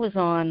use, I was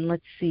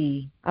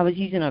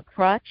using a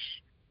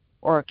crutch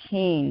or a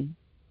cane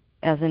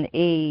as an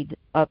aid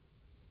up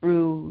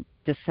through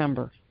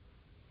December.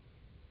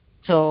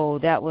 So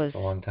that was a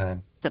long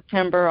time.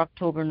 September,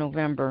 October,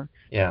 November.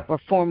 Yeah. For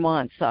 4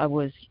 months, I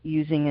was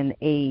using an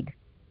aid.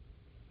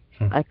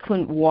 I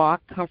couldn't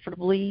walk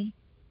comfortably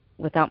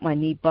without my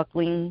knee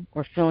buckling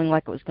or feeling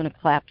like it was going to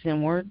collapse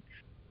inward,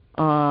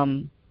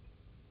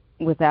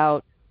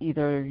 without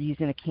either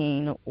using a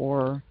cane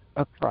or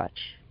a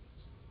crutch.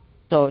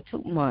 So it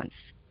took months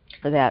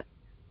for that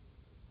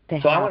to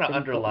happen. So I want to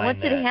underline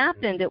that. Once it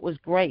happened, it was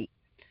great.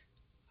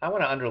 I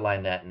want to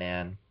underline that,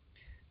 Nan,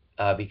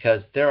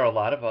 because there are a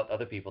lot of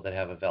other people that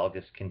have a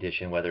valgus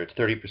condition, whether it's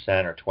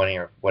 30% or 20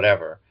 or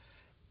whatever,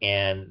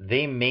 and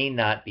they may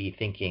not be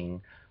thinking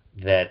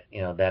that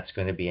that's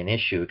going to be an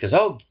issue because,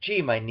 oh, gee,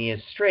 my knee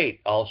is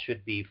straight, all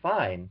should be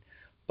fine.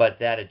 But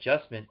that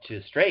adjustment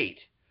to straight,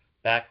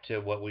 back to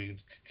what we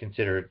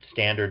consider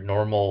standard,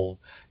 normal,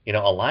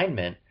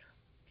 alignment,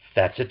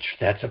 that's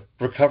a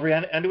recovery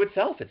unto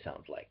itself. It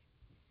sounds like.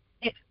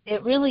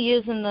 It really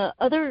is, and the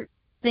other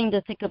thing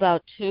to think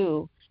about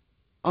too,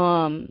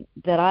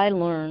 that I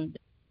learned,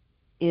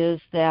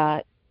 is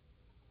that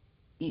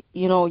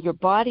your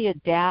body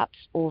adapts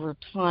over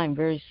time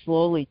very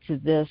slowly to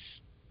this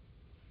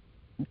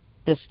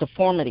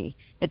deformity.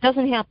 It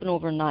doesn't happen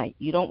overnight.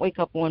 You don't wake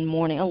up one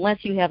morning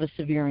unless you have a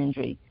severe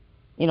injury.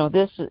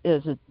 This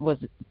was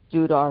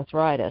due to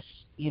arthritis.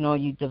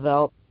 You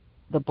develop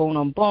the bone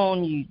on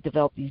bone, you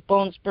develop these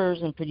bone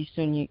spurs, and pretty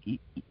soon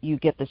you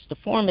get this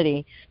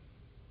deformity.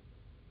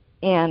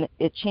 And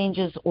it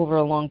changes over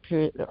a long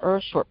period or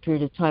a short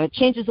period of time. It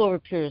changes over a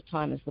period of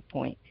time is the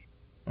point.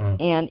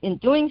 And in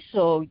doing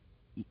so,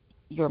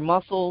 your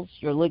muscles,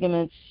 your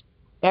ligaments,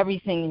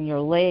 everything in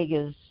your leg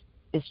is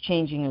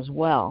changing as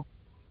well.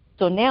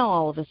 So now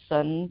all of a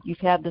sudden you've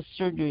had this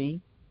surgery,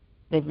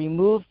 they've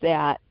removed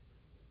that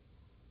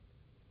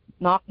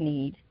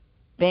knock-kneed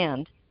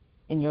bend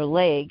in your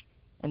leg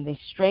and they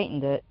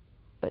straightened it,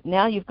 but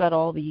now you've got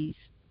all these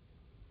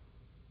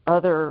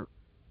other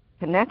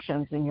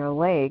connections in your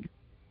leg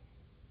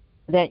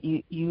that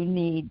you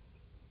need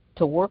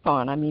to work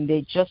on. I mean,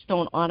 they just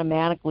don't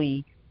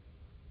automatically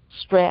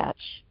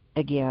stretch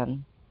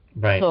again.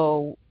 Right.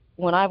 So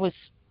when I was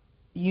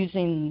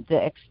using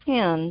the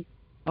X10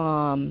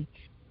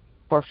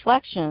 for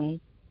flexion,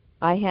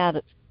 I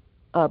had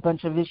a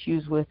bunch of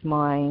issues with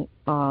my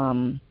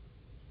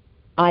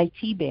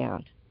IT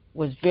band.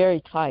 Was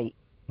very tight.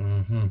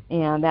 Mm-hmm.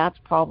 And that's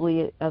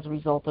probably as a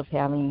result of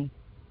having,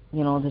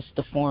 this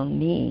deformed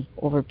knee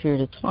over a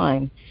period of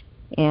time.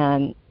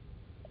 And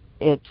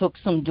it took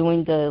some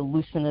doing to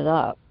loosen it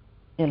up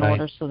in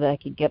order so that I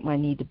could get my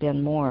knee to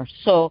bend more.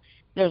 So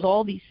there's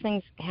all these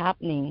things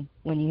happening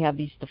when you have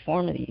these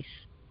deformities.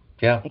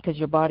 Yeah. Because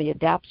your body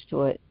adapts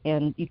to it,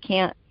 and you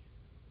can't.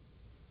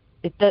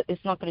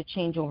 It's not going to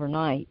change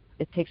overnight.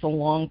 It takes a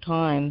long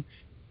time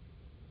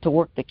to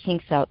work the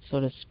kinks out, so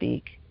to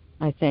speak,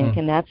 I think.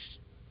 And that's,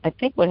 I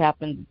think, what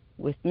happened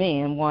with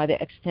me, and why the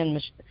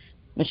X10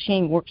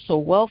 machine works so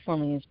well for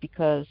me is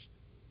because,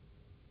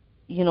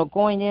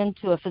 going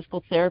into a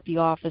physical therapy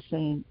office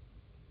and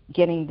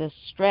getting this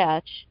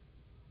stretch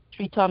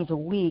 3 times a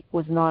week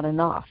was not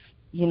enough.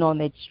 And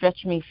they'd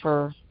stretch me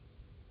for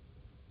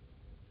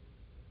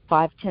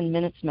 5-10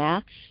 minutes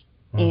max,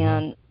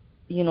 and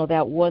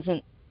that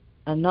wasn't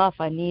enough.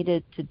 I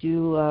needed to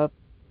do a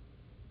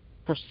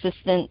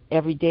persistent,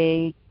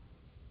 everyday,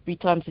 3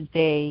 times a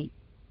day,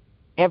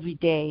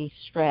 everyday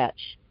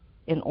stretch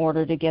in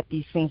order to get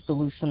these things to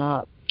loosen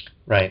up.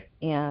 Right.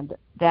 And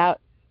that,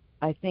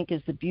 I think,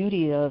 is the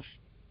beauty of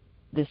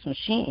this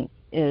machine,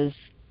 is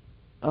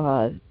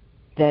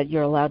that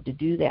you're allowed to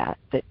do that.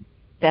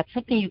 That's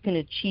something you can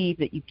achieve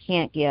that you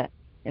can't get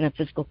in a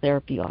physical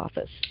therapy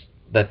office.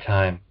 The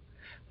time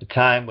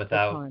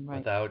without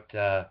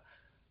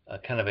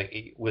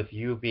with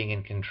you being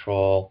in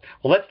control.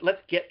 Well,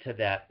 let's get to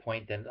that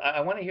point then.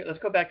 I want to hear. Let's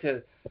go back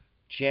to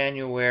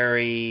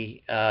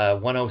January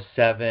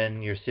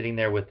 107. You're sitting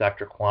there with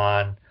Dr.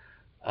 Kwan.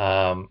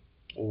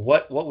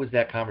 What was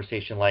that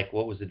conversation like?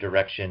 What was the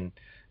direction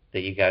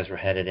that you guys were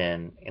headed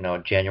in?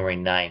 January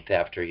 9th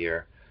after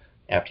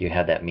you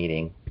had that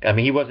meeting. I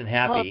mean, he wasn't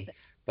happy,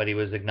 but he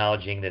was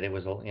acknowledging that it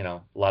was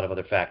a lot of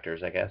other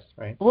factors, I guess,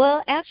 right?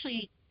 Well,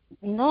 actually,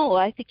 no.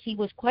 I think he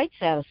was quite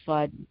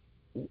satisfied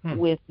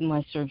with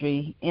my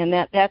surgery, and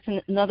that's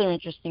another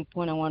interesting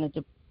point I wanted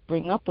to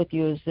bring up with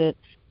you, is that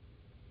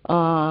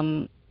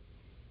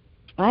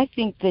I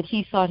think that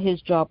he thought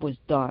his job was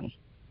done.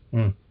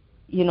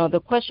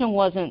 The question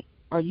wasn't,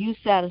 are you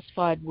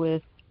satisfied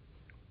with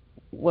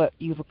what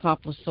you've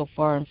accomplished so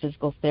far in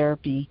physical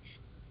therapy?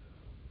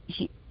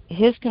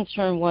 His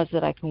concern was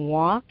that I can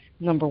walk,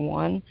 number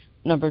one.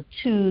 Number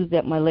two,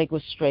 that my leg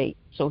was straight.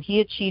 So he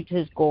achieved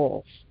his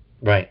goals.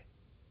 Right.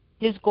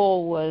 His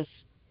goal was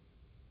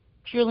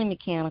purely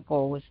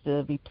mechanical, was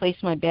to replace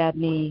my bad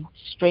knee,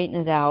 straighten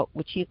it out,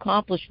 which he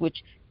accomplished,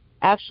 which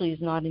actually is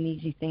not an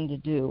easy thing to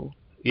do.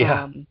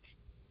 Yeah.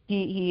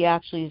 He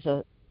actually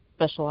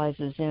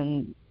specializes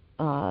in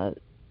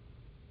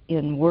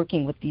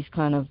working with these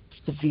kind of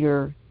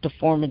severe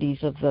deformities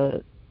of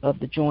the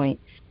joint.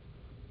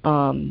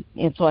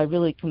 And so I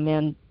really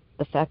commend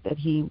the fact that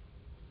he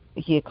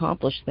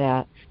accomplished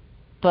that.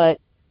 But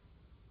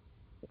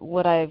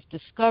what I've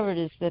discovered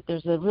is that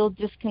there's a real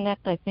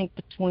disconnect, I think,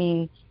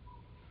 between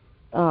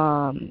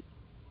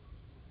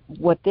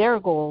what their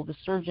goal, the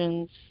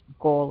surgeon's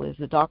goal is,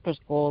 the doctor's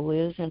goal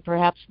is, and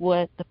perhaps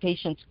what the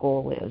patient's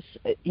goal is.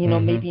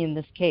 Maybe in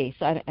this case,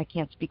 I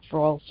can't speak for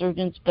all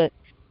surgeons, but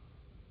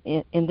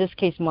in this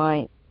case,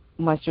 my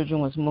surgeon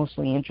was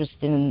mostly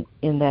interested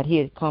in that he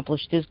had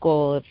accomplished his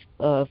goal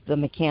of the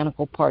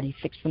mechanical part. He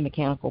fixed the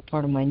mechanical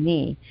part of my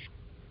knee.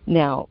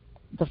 Now,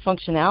 the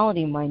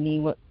functionality of my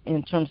knee,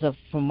 in terms of,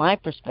 from my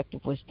perspective,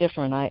 was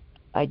different. I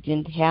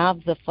didn't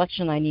have the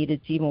flexion I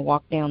needed to even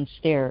walk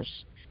downstairs.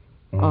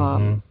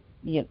 For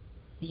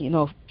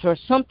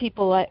some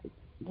people,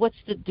 what's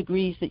the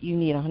degrees that you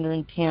need?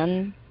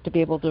 110 to be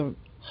able to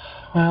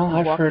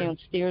walk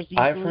downstairs easily?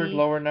 I've heard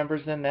lower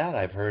numbers than that.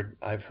 I've heard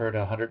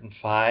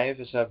 105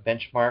 is a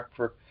benchmark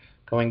for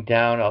going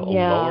down, a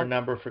lower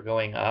number for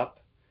going up.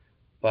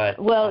 But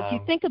if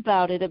you think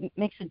about it, it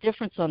makes a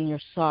difference on your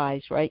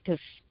size, right? Because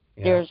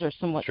stairs are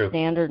somewhat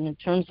standard in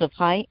terms of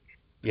height.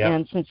 Yeah.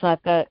 And since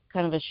I've got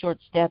kind of a short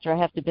stature, I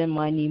have to bend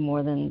my knee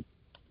more than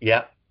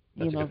that's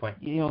a good point.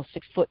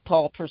 6 foot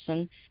tall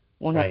person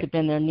won't have to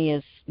bend their knee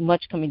as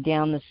much coming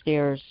down the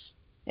stairs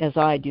as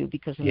I do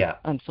because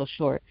I'm so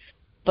short.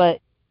 But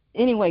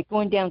anyway,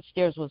 going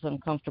downstairs was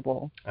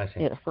uncomfortable. I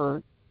see. It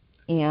hurt.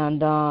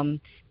 And,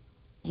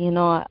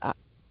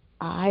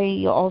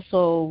 I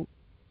also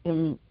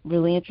am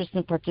really interested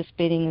in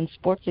participating in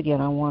sports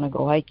again. I want to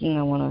go hiking.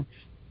 I want to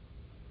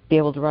be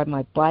able to ride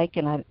my bike,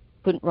 and I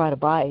couldn't ride a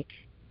bike.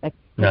 I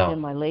couldn't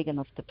bend my leg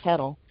enough to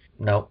pedal.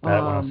 No, not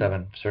at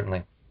 107,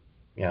 certainly.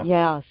 Yeah.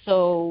 Yeah,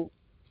 so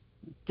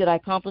did I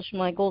accomplish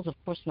my goals? Of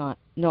course not.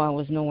 No, I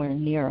was nowhere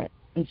near it.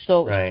 And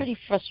so it was pretty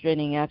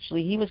frustrating,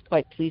 actually. He was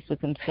quite pleased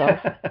with himself.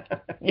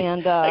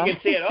 And I can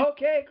see it.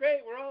 Okay,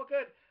 great, we're all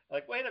good.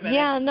 Like, wait a minute.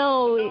 Yeah,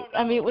 no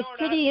I mean, it was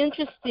pretty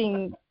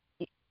interesting.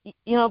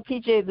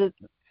 PJ, that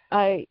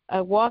I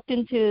walked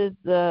into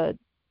the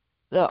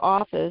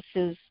office,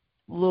 his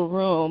little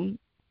room,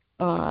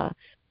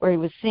 where he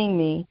was seeing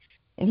me,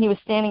 and he was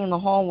standing in the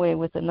hallway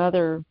with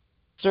another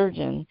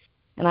surgeon,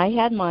 and I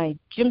had my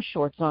gym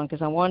shorts on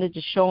because I wanted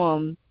to show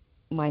him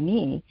my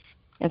knee,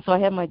 and so I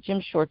had my gym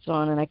shorts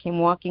on, and I came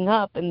walking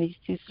up, and these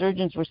two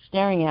surgeons were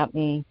staring at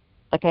me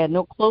like I had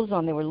no clothes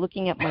on. They were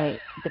looking at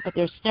but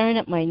they were staring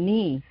at my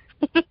knee.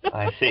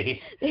 I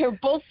see. They were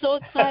both so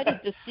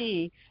excited to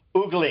see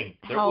oogling.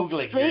 They're how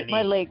oogling straight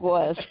my leg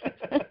was.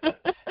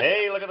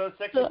 Hey, look at those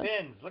sexy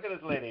pins. Look at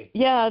this lady.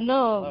 Yeah,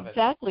 no,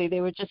 exactly.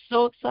 They were just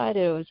so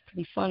excited. It was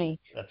pretty funny.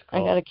 That's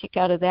cool. I got a kick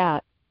out of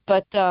that.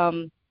 But,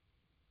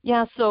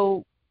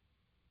 so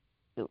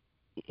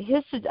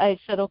I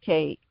said,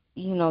 okay,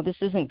 this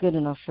isn't good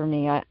enough for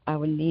me. I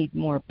would need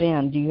more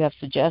bend. Do you have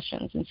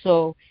suggestions? And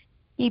so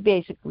he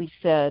basically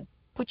said,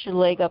 put your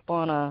leg up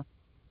on a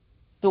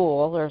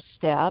stool or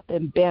step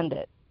and bend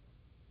it.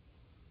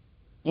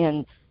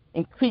 And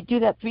do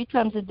that 3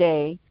 times a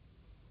day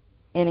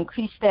and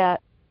increase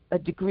that a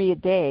degree a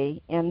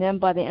day. And then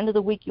by the end of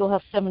the week, you'll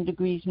have 7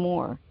 degrees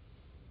more.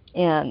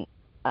 And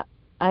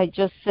I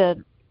just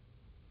said,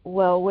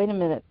 well, wait a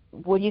minute.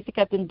 What do you think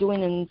I've been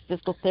doing in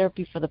physical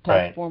therapy for the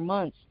past 4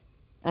 months?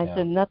 I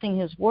said, nothing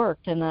has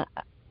worked. And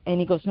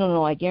he goes,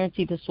 no, I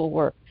guarantee this will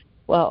work.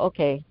 Well,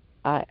 okay.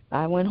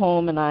 I went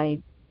home and I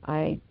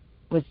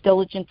was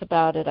diligent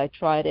about it. I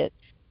tried it.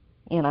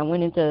 And I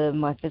went into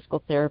my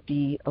physical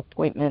therapy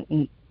appointment.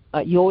 And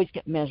you always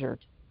get measured.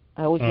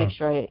 I always make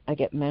sure I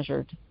get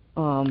measured.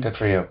 Good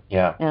for you.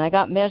 Yeah. And I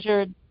got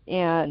measured,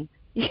 and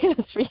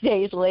 3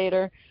 days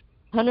later,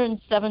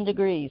 107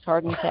 degrees,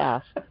 hard and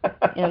fast.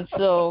 And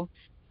so,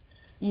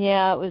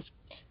 it was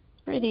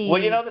pretty.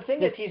 Well, the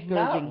thing is, he's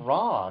not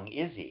wrong,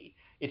 is he?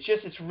 It's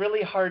just, it's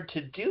really hard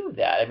to do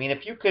that. I mean,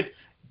 if you could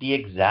be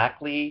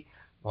exactly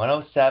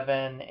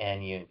 107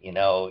 and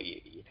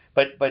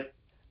but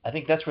I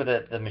think that's where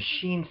the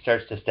machine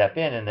starts to step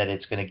in, and that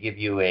it's going to give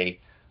you a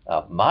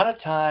amount of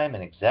time,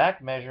 an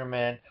exact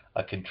measurement,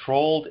 a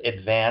controlled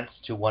advance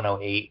to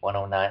 108,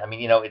 109. I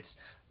mean,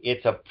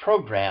 it's a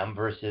program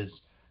versus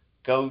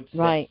go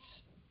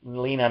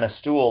lean on a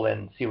stool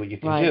and see what you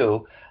can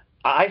do.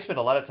 I spend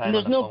a lot of time and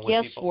on the phone with people.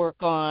 There's no guesswork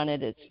on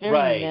it. It's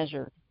very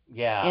measured.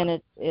 Yeah.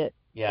 And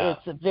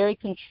it's a very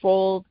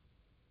controlled,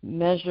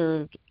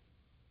 measured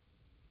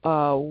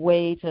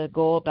way to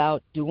go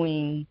about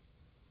doing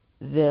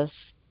this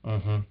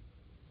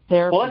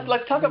therapy. Well,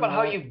 let's talk about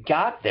how you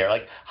got there.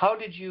 Like, how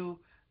did you?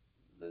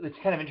 It's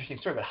kind of an interesting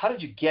story, but how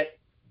did you get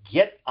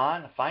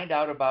on the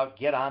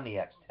X10?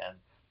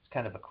 It's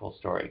kind of a cool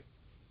story.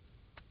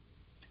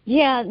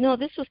 Yeah, no,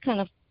 this was kind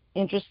of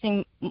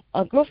interesting.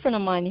 A girlfriend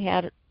of mine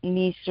had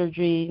knee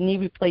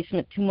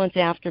replacement 2 months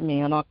after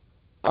me on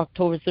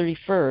October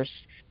 31st,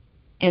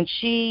 and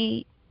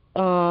she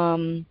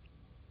had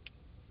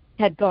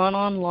gone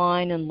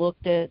online and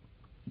looked at,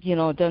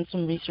 done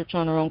some research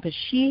on her own because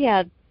she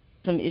had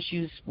some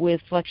issues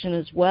with flexion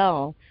as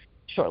well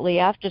shortly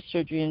after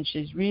surgery, and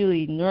she's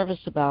really nervous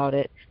about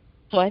it.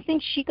 So I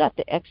think she got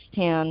the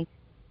X10,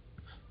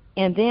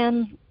 and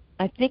then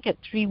I think at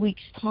 3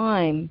 weeks'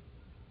 time,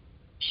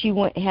 she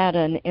had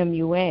an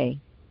MUA,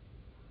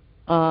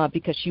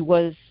 because she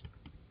was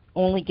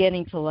only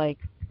getting to like,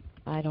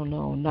 I don't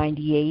know,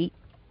 98,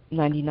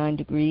 99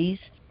 degrees.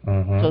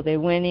 Mm-hmm. So they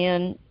went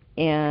in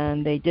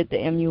and they did the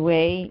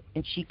MUA,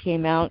 and she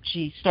came out.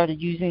 She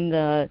started using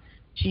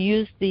she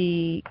used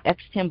the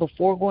X10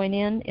 before going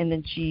in, and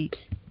then she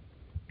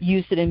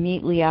used it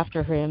immediately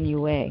after her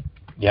MUA.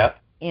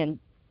 Yep. And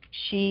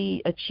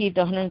she achieved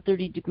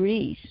 130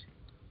 degrees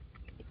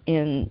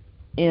in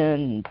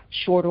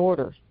short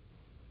order.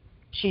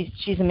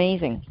 She's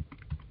amazing.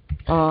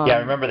 Yeah, I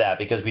remember that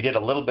because we did a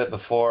little bit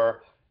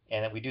before,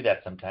 and we do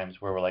that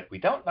sometimes where we're like, we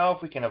don't know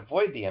if we can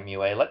avoid the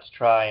MUA. Let's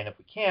try, and if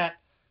we can't,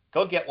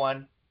 go get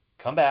one,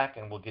 come back,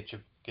 and we'll get you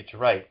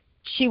right.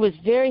 She was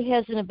very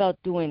hesitant about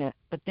doing it,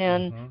 but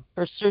then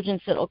her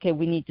surgeon said, okay,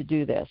 we need to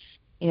do this.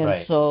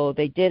 And so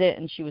they did it,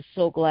 and she was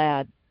so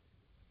glad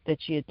that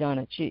she had done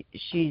it.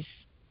 She's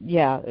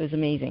it was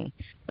amazing.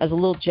 I was a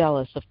little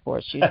jealous, of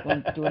course. She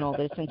was doing all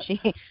this, and she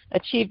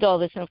achieved all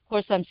this. And, of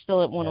course, I'm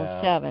still at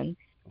 107,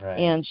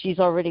 and she's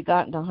already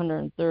gotten to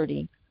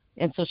 130.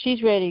 And so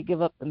she's ready to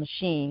give up the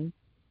machine.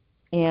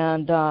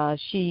 And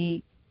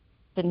she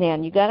said,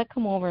 Nan, you got to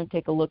come over and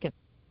take a look at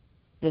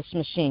this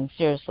machine,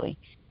 seriously.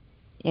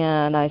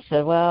 And I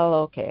said, well,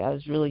 okay. I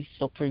was really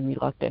still pretty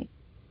reluctant.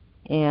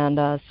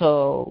 And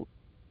so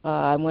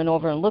I went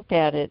over and looked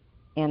at it,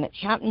 and it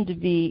happened to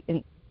be,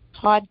 and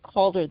Todd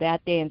called her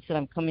that day and said,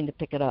 I'm coming to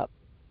pick it up.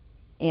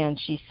 And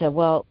she said,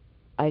 well,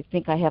 I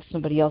think I have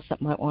somebody else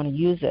that might want to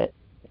use it.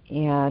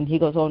 And he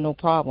goes, oh, no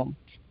problem.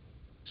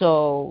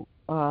 So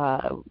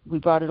we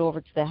brought it over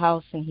to the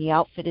house, and he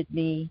outfitted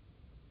me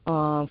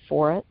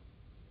for it.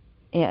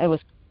 And it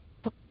was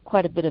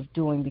quite a bit of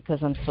doing because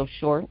I'm so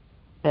short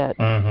that,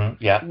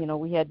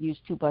 we had to use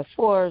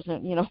 2x4s,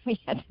 and, we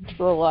had to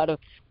do a lot of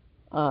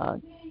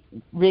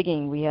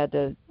rigging. We had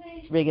to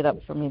rig it up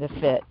for me to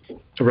fit.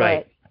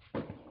 Right.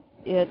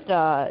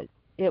 But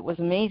it was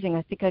amazing.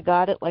 I think I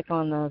got it like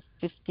on the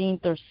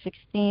 15th or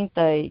 16th.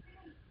 I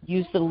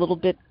used it a little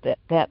bit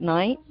that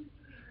night,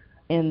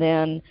 and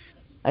then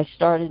I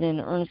started in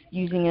earnest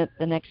using it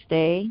the next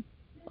day,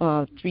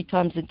 3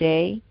 times a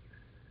day.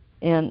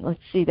 And let's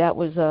see,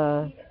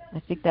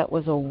 I think that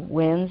was a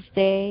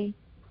Wednesday.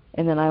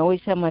 And then I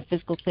always have my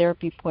physical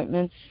therapy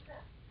appointments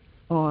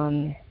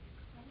on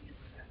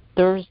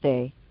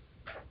Thursday,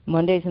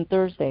 Mondays and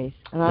Thursdays.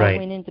 And I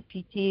went into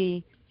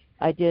PT.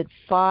 I did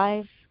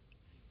 5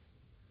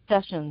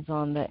 sessions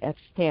on the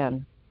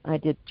X10. I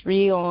did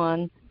 3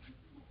 on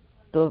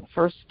the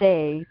first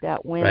day,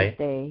 that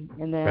Wednesday,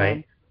 and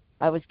then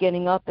I was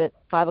getting up at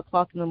 5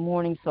 o'clock in the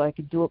morning so I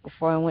could do it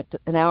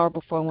an hour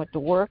before I went to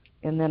work,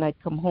 and then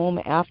I'd come home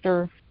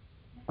after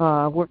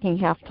working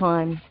half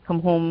time,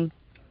 come home,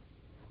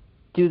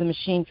 do the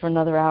machine for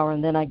another hour,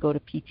 and then I'd go to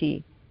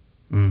PT.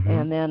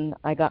 And then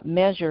I got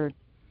measured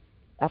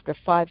after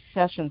 5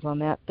 sessions on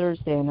that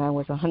Thursday, and I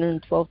was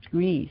 112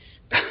 degrees.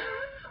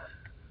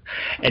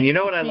 And you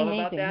know what I love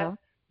about that? Huh?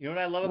 You know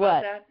what I love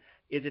about that?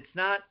 Is it's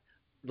not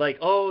like,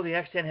 oh, the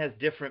X10 has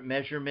different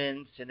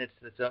measurements, and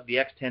the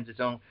X10's its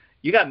own.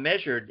 You got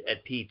measured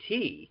at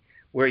PT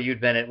where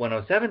you'd been at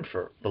 107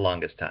 for the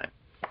longest time.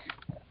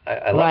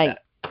 I love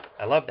that.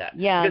 I love that.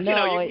 Yeah, because,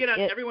 you can get on,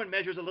 everyone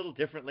measures a little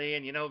differently,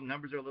 and,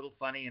 numbers are a little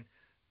funny,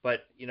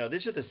 but,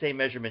 these are the same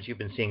measurements you've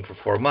been seeing for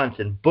 4 months,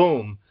 and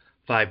boom,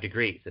 5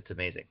 degrees. It's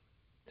amazing.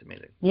 It's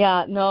amazing.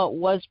 Yeah, no, it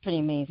was pretty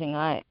amazing.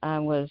 I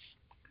was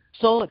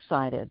so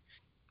excited.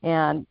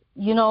 And,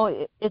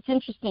 it's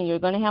interesting. You're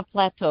going to have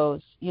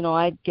plateaus.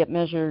 I'd get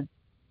measured,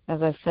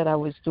 as I said, I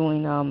was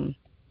doing,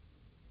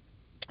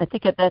 I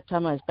think at that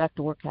time I was back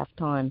to work half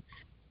time.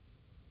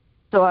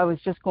 So I was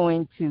just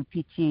going to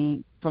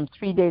PT from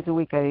 3 days a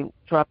week. I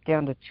dropped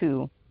down to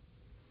 2,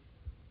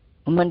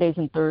 Mondays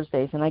and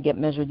Thursdays, and I get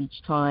measured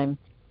each time.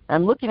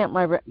 I'm looking at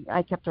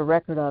I kept a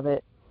record of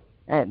it.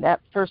 And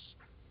that first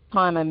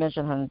time I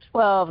measured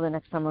 112, the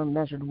next time I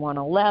measured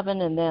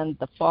 111, and then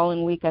the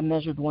following week I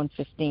measured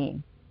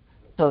 115.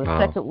 So the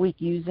second week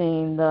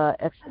using the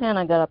X10,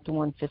 I got up to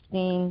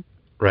 115.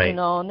 Right.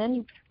 And then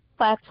you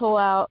plateau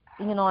out.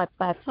 I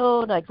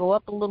plateaued. I go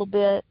up a little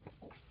bit,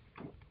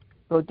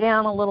 go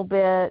down a little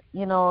bit.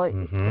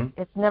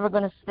 It's never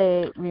going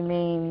to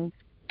remain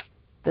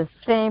the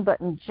same, but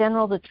in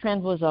general, the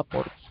trend was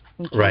upwards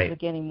in terms of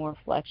getting more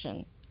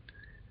flexion.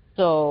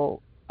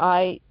 So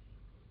I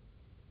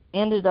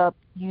ended up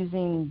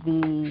using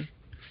the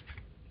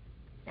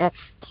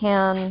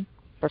X10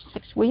 for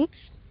 6 weeks.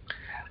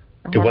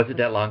 Was it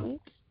that long?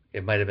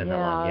 It might have been that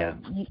long,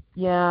 yeah.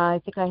 Yeah,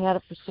 I think I had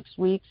it for 6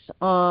 weeks.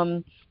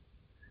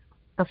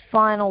 The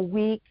final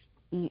week,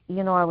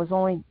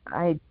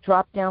 I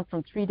dropped down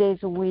from 3 days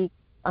a week,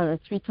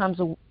 3 times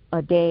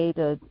a day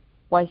to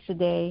twice a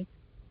day.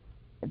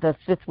 The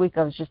 5th week,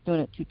 I was just doing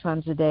it 2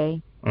 times a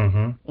day.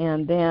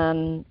 And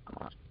then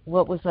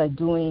what was I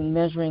doing?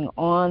 Measuring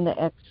on the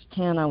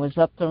X10, I was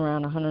up to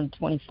around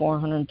 124,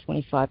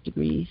 125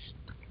 degrees.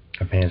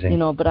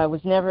 Amazing. But I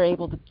was never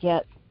able to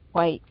get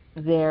quite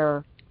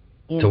there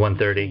to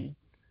 130.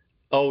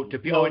 Oh, to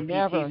be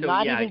never. So,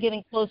 not even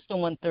getting close to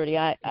 130.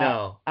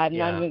 I'm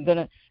not even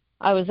gonna.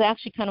 I was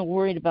actually kind of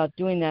worried about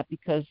doing that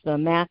because the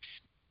max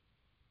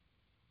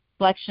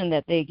flexion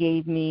that they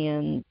gave me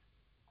and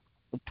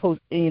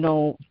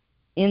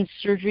in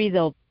surgery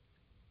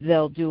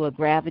they'll do a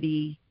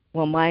gravity.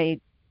 Well, my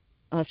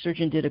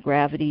surgeon did a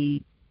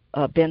gravity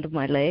bend of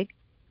my leg.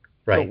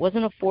 Right. So it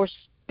wasn't a force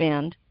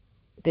bend.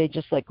 They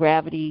just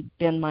gravity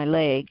bend my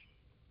leg,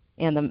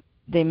 and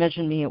they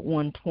measured me at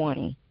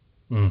 120.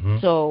 Mm-hmm.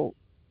 So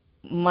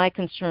my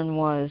concern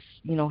was,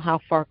 how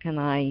far can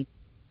I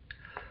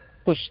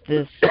push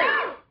this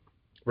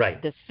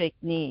right. this fake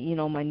knee,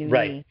 my new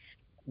right. knee.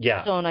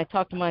 Yeah. So, and I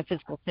talked to my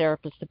physical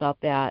therapist about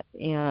that,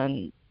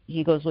 and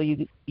he goes, well,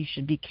 you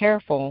should be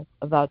careful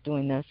about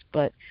doing this,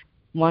 but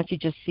why don't you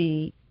just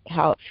see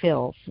how it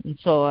feels? And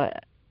so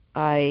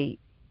I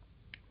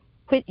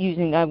quit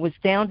using. I was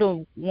down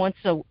to once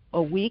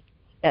a week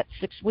at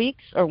 6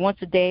 weeks, or once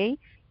a day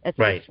at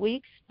Right. 6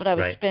 weeks, but I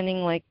was Right.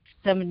 spending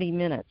 70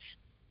 minutes,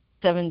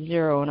 70,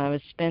 and I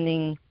was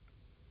spending,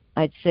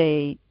 I'd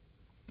say,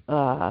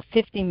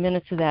 50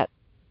 minutes of that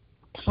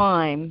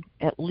time,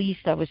 at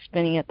least, I was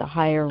spending at the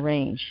higher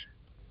range.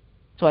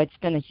 So I'd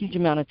spend a huge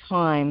amount of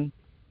time,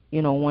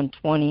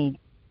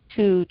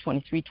 122,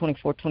 23,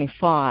 24,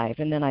 25,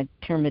 and then I'd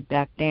pyramid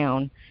back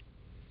down,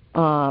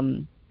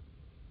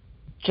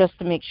 just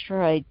to make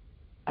sure. I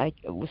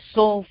was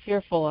so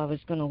fearful I was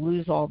going to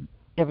lose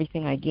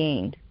everything I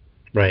gained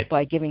Right.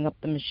 by giving up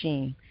the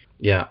machine.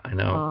 Yeah, I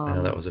know. I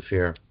know that was a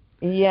fear.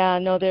 Yeah,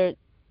 no,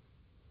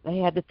 I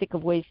had to think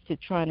of ways to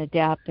try and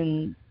adapt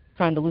and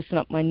trying to loosen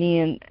up my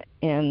knee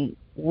and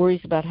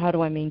worries about how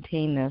do I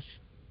maintain this.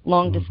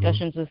 Long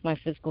discussions with my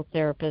physical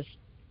therapist.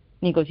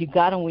 And he goes, you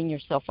got to wean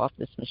yourself off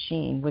this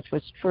machine, which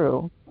was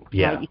true.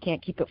 Yeah. Right? You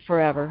can't keep it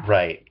forever.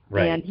 Right.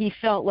 And he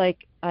felt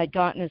like I'd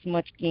gotten as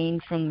much gain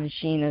from the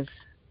machine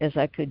as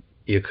I could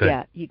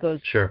get. He goes,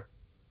 sure.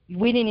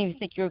 We didn't even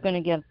think you were going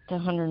to get to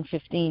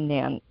 115,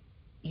 Dan.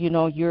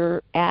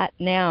 You're at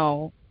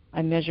now,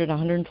 I measured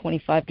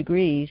 125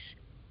 degrees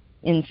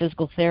in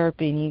physical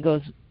therapy, and he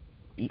goes,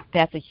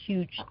 that's a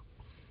huge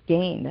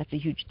gain. That's a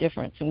huge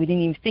difference. And we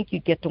didn't even think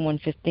you'd get to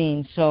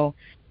 115. So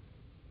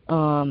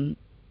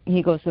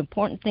he goes, the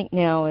important thing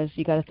now is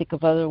you got to think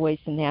of other ways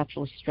to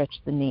naturally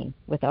stretch the knee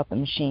without the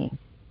machine.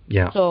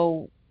 Yeah.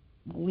 So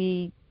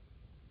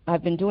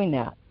I've been doing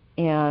that.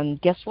 And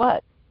guess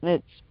what?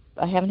 I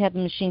haven't had the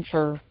machine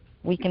for a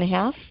week and a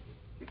half.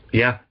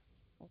 Yeah.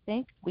 I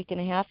think week and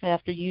a half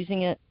after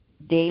using it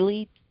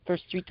daily,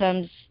 first 3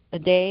 times a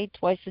day,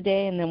 twice a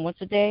day, and then once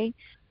a day.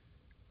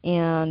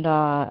 And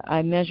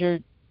I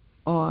measured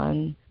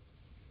on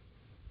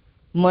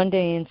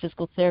Monday in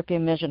physical therapy. I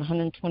measured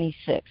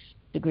 126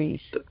 degrees.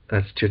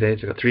 That's 2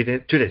 days ago. 3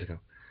 days. 2 days ago.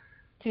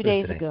 2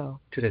 days ago.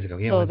 2 days ago.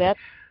 Yeah. So that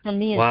for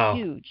me is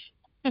huge.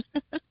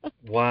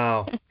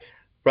 Wow.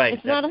 Right.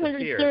 It's not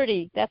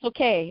 130. That's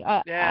okay.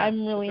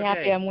 I'm really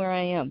happy I'm where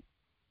I am.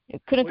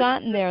 It could have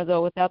gotten there,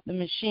 though, without the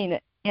machine.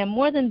 And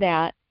more than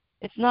that,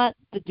 it's not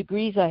the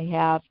degrees I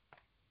have.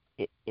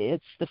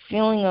 It's the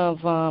feeling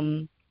of,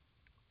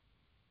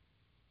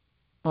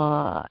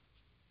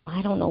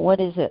 I don't know, what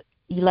is it?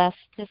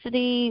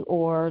 Elasticity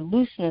or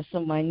looseness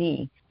of my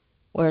knee.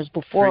 Whereas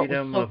before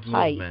Freedom it was so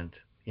tight. Movement.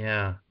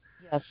 Yeah.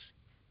 Yes.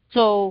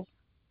 So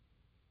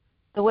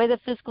the way the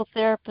physical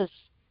therapist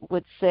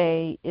would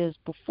say is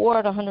before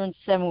at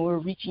 107 we were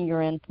reaching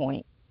your end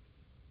point.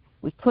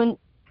 We couldn't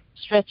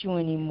stretch you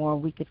anymore.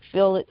 We could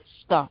feel it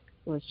stuck.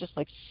 It was just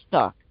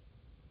stuck.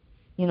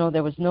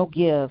 There was no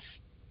give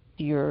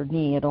to your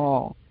knee at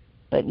all.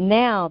 But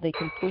now they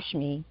can push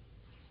me,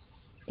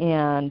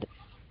 and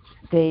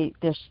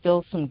there's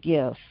still some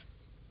give.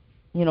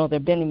 They're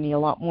bending me a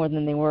lot more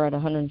than they were at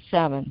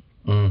 107.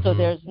 Mm-hmm. So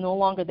there's no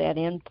longer that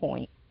end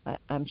point.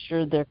 I'm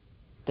sure there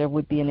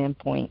would be an end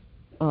point.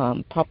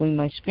 Probably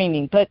my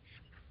screaming, but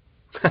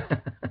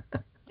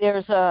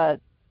there's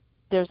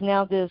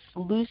now this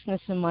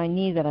looseness in my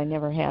knee that I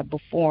never had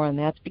before, and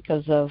that's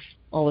because of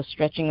all the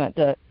stretching I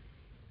did.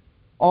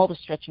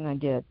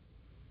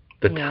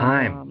 The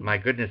time, my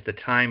goodness, the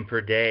time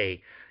per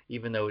day,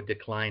 even though it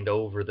declined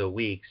over the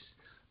weeks,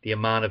 the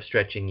amount of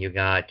stretching you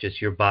got,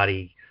 just your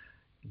body,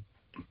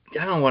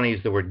 I don't want to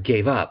use the word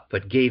gave up,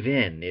 but gave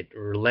in. It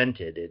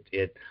relented.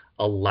 It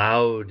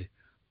allowed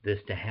this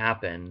to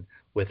happen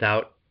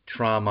without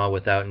trauma,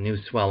 without new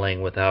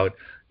swelling, without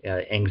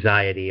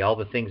anxiety, all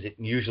the things that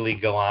usually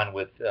go on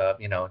with,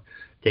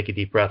 take a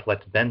deep breath,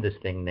 let's bend this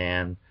thing,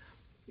 Nan.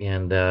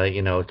 And,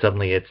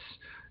 suddenly it's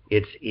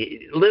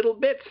little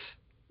bits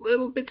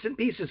and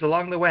pieces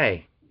along the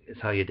way is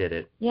how you did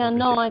it. Yeah,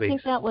 no, I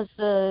think that was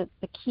the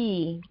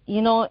key.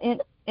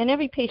 And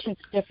every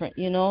patient's different,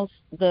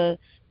 the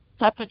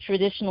type of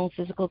traditional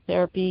physical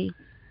therapy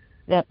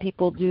that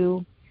people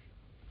do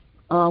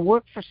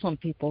work for some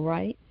people,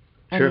 right?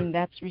 Sure. I mean,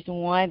 that's the reason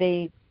why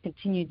they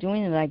continue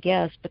doing it, I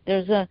guess. But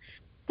there's going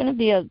to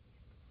be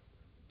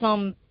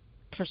some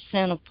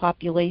percent of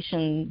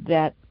population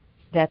that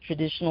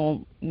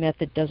traditional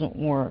method doesn't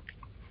work.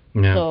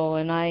 Yeah. So,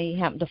 and I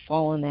happen to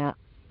fall in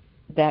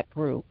that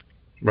group.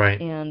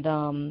 Right. And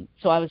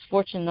so I was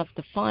fortunate enough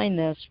to find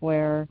this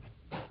where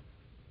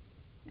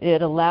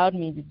it allowed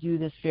me to do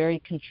this very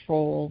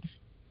controlled,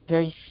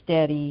 very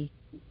steady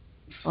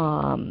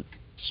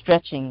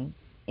stretching,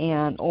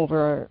 and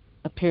over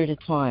a period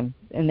of time,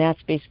 and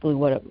that's basically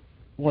what it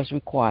was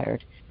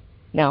required.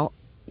 Now,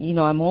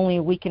 I'm only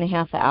a week and a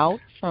half out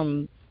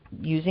from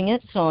using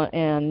it,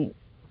 and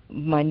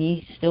my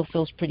knee still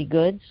feels pretty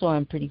good, so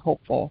I'm pretty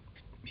hopeful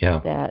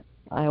that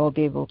I will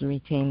be able to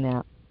retain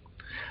that.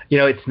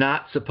 It's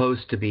not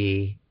supposed to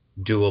be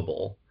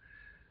doable,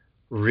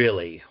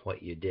 really,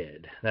 what you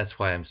did. That's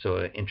why I'm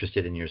so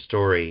interested in your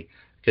story,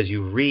 because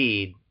you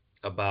read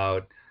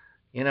about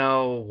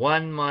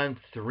 1 month,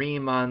 3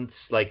 months,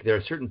 like there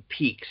are certain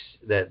peaks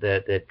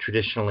that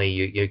traditionally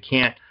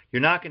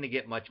you're not going to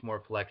get much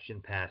more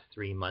flexion past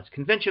 3 months.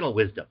 Conventional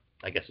wisdom,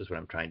 I guess, is what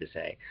I'm trying to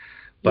say.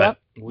 But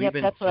we've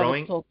been that's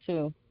throwing. What I was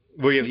told too.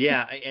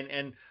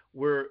 And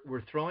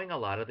we're throwing a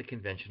lot of the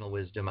conventional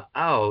wisdom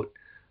out.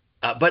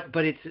 But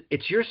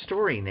it's your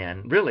story,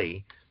 Nan.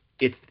 Really,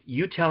 it's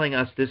you telling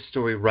us this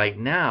story right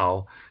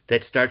now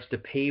that starts to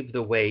pave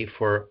the way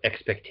for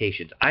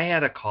expectations. I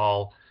had a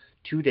call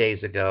 2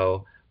 days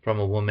ago from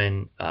a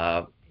woman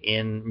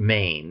in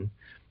Maine,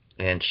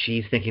 and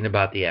she's thinking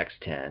about the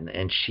X10,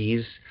 and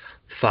she's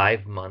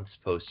 5 months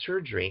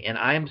post-surgery. And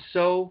I'm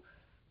so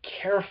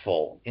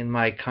careful in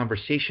my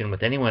conversation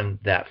with anyone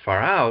that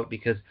far out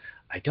because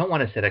I don't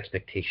want to set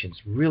expectations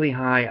really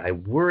high. I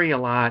worry a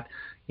lot.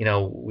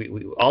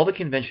 All the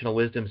conventional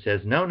wisdom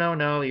says,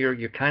 no,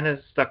 you're kind of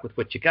stuck with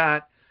what you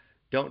got.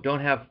 Don't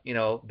have,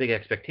 big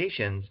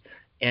expectations.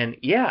 And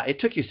yeah, it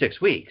took you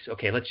 6 weeks.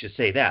 Okay, let's just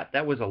say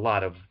that was a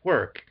lot of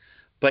work,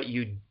 but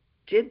you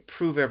did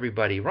prove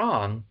everybody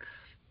wrong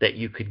that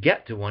you could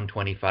get to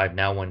 125,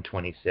 now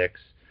 126.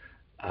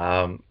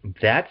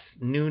 That's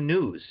new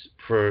news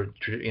for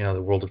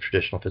the world of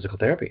traditional physical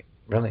therapy,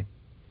 really.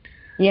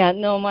 Yeah,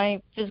 no,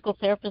 my physical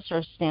therapists are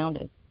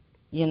astounded.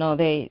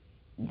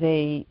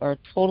 They are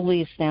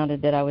totally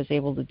astounded that I was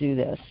able to do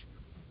this.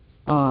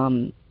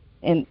 And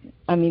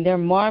I mean, they're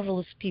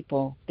marvelous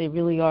people. They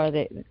really are.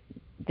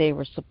 They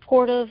were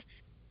supportive.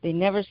 They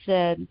never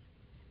said,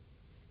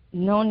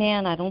 "No,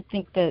 Nan, I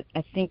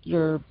think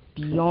you're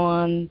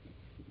beyond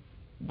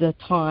the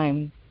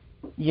time.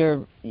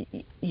 You're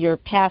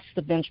past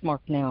the benchmark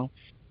now."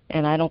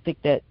 And I don't think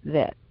that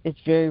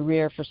it's very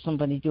rare for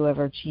somebody to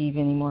ever achieve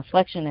any more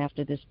flexion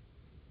after this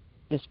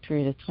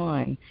period of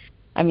time.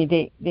 I mean,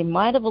 they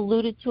might have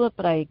alluded to it,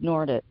 but I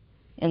ignored it.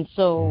 And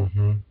so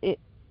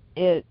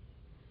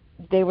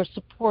they were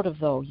supportive,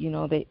 though.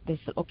 They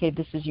said, "Okay,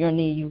 this is your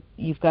knee.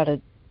 You've got to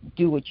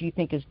do what you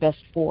think is best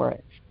for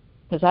it."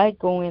 Because I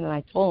go in and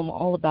I told them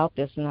all about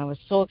this, and I was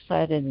so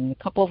excited. And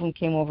a couple of them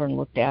came over and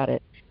looked at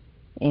it,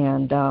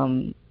 and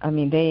I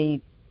mean,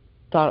 they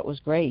thought it was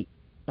great.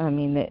 I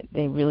mean,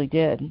 they really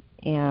did.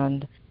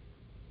 And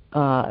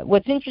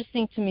what's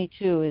interesting to me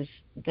too is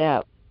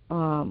that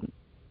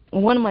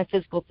one of my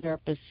physical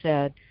therapists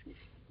said,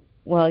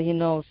 "Well,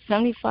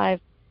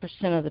 75%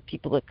 of the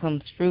people that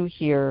come through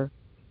here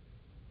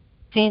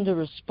seem to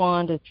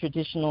respond to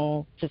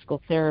traditional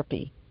physical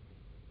therapy."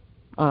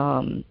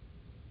 But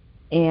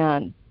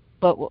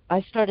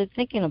I started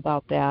thinking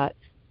about that.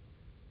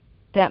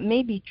 That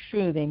may be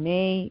true. They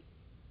may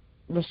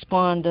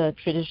respond to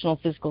traditional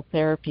physical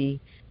therapy,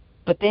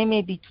 but they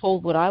may be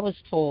told what I was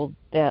told,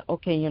 that,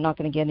 okay, you're not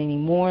going to get any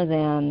more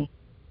than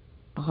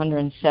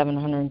 107,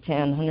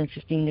 110,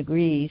 115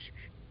 degrees.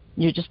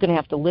 You're just going to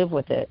have to live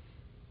with it.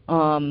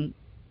 And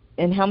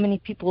how many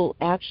people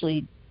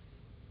actually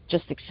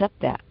just accept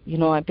that?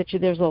 I bet you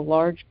there's a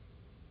large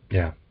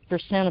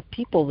percent of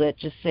people that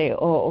just say,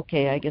 "Oh,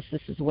 okay, I guess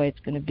this is the way it's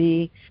going to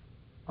be.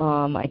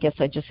 I guess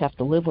I just have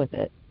to live with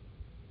it."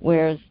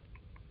 Whereas,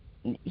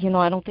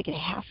 I don't think it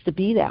has to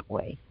be that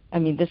way. I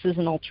mean, this is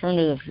an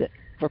alternative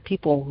for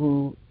people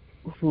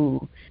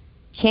who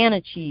can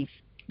achieve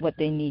what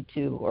they need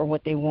to or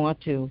what they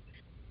want to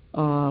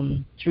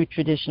through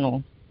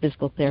traditional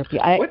physical therapy.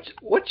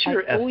 What's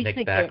your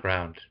ethnic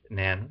background,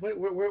 Nan?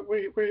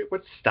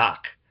 What's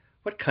stock?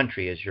 What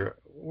country is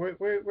where's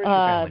your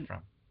family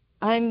from?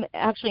 I'm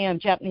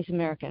Japanese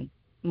American.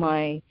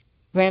 My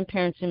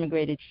grandparents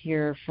immigrated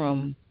here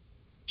from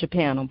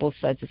Japan on both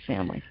sides of the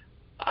family.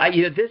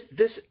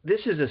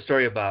 This is a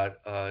story about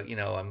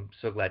I'm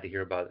so glad to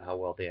hear about how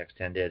well the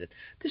X10 did.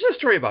 This is a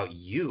story about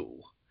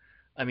you.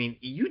 I mean,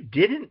 you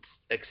didn't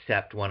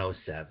accept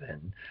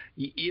 107.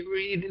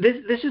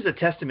 This is a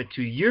testament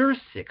to your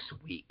 6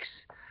 weeks,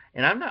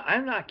 and I'm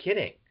not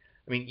kidding.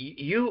 I mean,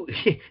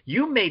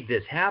 you made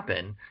this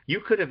happen.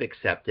 You could have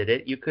accepted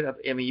it. You could have.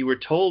 I mean, you were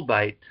told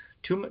by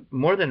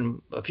more than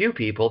a few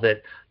people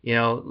that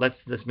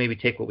let's maybe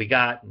take what we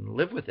got and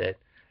live with it.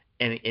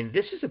 And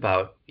this is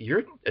about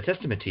a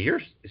testament to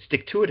your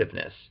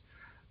stick-to-itiveness.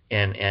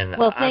 And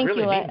well, thank I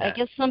really you. mean that. I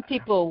guess some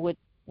people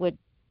would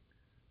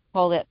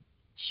call that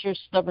sheer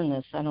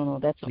stubbornness. I don't know.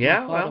 That's what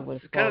my father would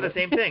have it's kind of called the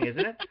same thing,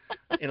 isn't it?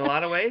 In a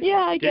lot of ways. Yeah,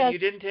 I guess you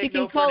didn't take you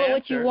can no for call an it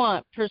what answer. you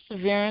want.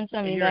 Perseverance.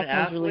 I mean, you're that an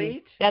sounds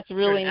athlete. That's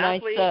really you're an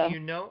nice.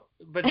 Athlete,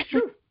 but it's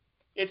true.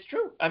 It's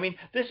true. I mean,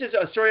 this is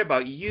a story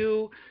about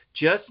you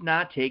just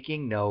not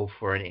taking no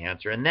for an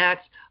answer. And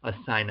that's a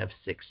sign of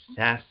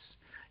success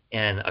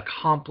and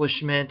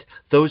accomplishment.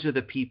 Those are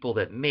the people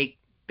that make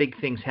big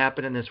things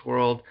happen in this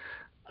world.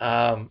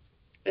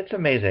 It's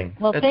amazing.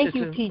 Well, thank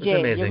you, It's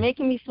PJ. You're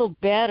making me feel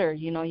better.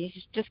 You know, you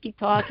just keep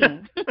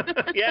talking.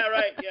 Yeah,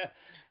 right. Yeah.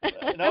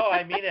 No,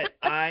 I mean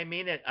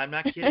it. I'm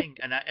not kidding.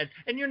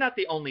 And you're not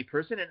the only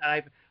person.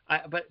 And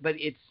but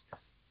it's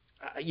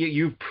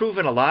you've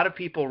proven a lot of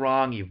people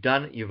wrong.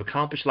 You've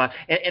accomplished a lot.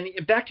 And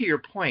back to your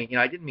point,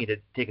 I didn't mean to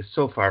take us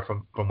so far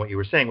from what you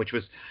were saying, which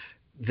was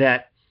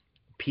that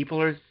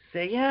people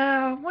say,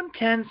 yeah,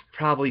 110's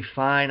probably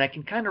fine. I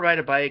can kind of ride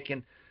a bike,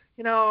 and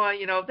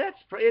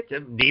it's a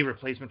knee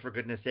replacement, for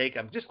goodness sake.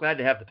 I'm just glad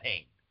to have the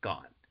pain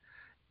gone.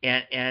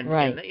 And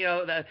right.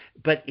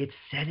 But it's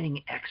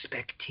setting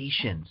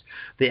expectations.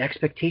 The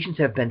expectations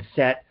have been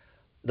set.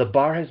 The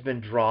bar has been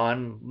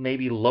drawn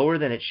maybe lower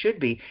than it should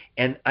be.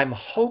 And I'm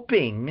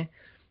hoping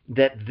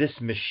that this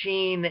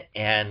machine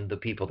and the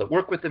people that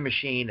work with the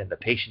machine and the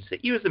patients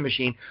that use the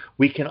machine,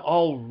 we can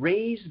all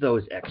raise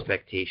those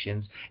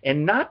expectations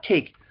and not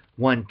take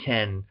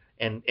 110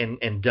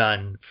 and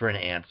done for an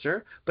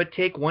answer, but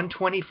take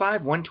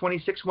 125,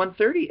 126,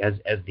 130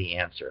 as the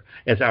answer,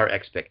 as our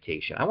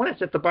expectation. I want to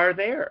set the bar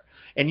there.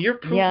 And you're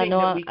proving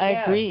that we can.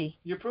 I agree.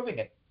 You're proving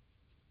it.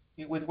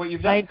 With what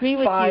you've done. I agree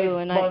with 5 you.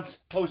 5 months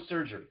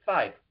post-surgery.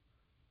 5.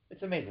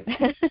 It's amazing.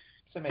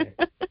 It's amazing.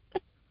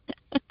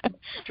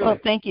 Well,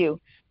 thank you.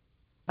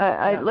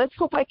 Let's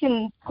hope I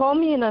can call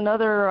me in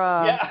another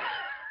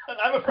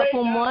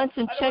couple months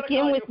and check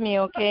in with me,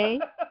 okay?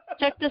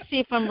 Check to see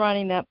if I'm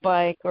riding that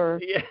bike or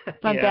if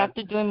I'm back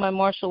to doing my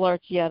martial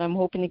arts yet. I'm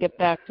hoping to get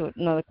back to it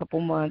in another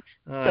couple months.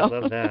 Oh, I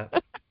love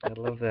that. I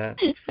love that.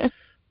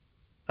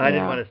 I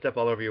didn't want to step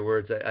all over your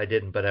words. I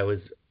didn't, but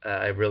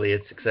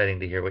it's exciting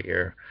to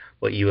hear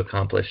what you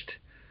accomplished.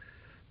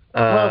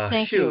 Well,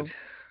 thank you.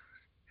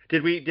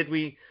 Did we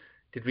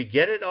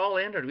get it all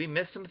in, or did we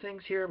miss some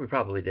things here? We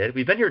probably did.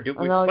 We've been here.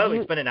 By the way,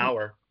 it's been an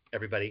hour,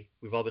 everybody.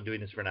 We've all been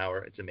doing this for an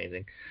hour. It's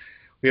amazing.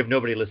 We have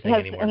nobody listening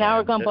anymore. An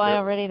hour gone by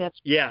already?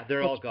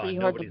 They're all gone. Pretty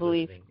hard Nobody's to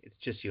believe. Listening. It's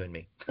just you and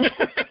me.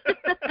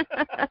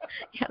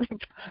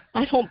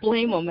 I don't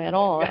blame them at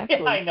all,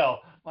 actually. I know.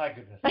 My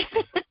goodness.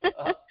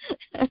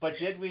 But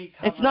did we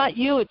cover... It's not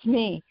you, it's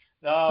me.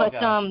 Oh,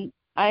 but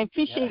I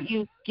appreciate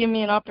you giving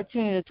me an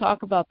opportunity to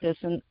talk about this.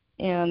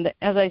 And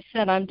as I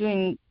said, I'm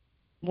doing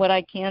what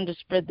I can to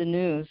spread the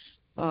news.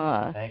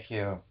 Thank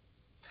you.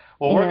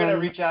 Well, we're going to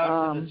reach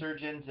out to the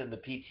surgeons and the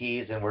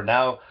PTs, and we're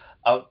now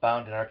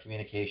outbound in our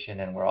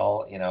communication, and we're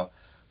all,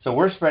 so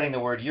we're spreading the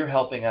word. You're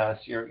helping us.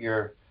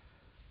 You're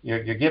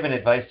giving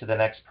advice to the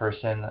next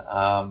person.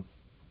 I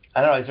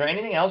don't know. Is there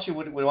anything else you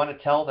would want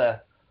to tell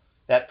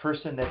that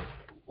person that's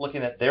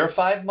looking at their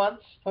 5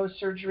 months post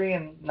surgery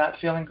and not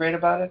feeling great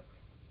about it?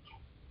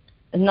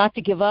 And not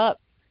to give up,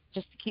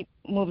 just to keep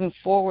moving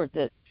forward.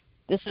 That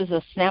this is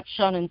a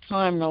snapshot in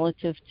time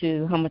relative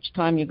to how much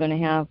time you're going to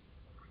have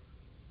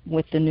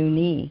with the new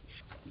knee.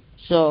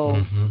 So,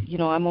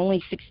 I'm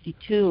only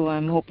 62.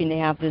 I'm hoping to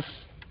have this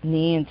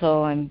knee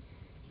until I'm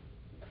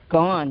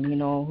gone.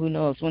 Who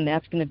knows when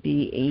that's going to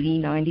be, 80,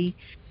 90.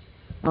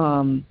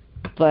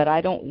 But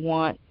I don't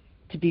want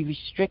to be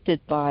restricted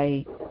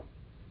for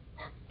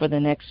the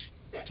next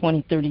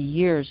 20, 30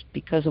 years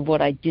because of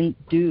what I didn't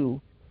do.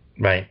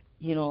 Right.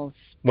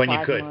 When 5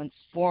 you could. months,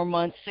 4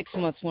 months, 6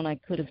 months when I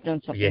could have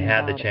done something. You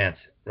had the chance,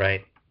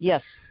 right?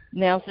 Yes.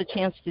 Now's the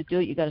chance to do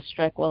it. You got to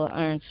strike while the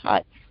iron's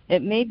hot.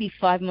 It may be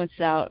 5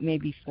 months out, it may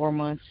be 4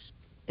 months,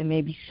 it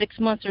may be 6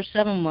 months or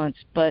 7 months,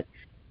 but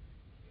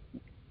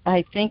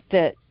I think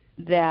that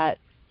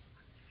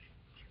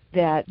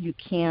you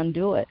can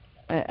do it.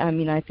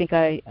 I think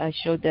I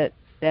showed that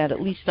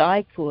at least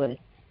I could,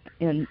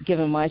 and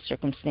given my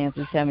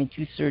circumstances, having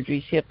 2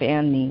 surgeries, hip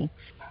and knee,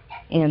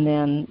 and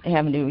then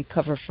having to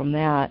recover from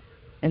that,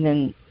 and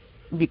then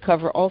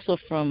recover also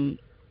from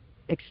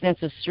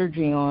extensive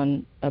surgery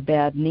on a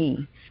bad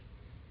knee.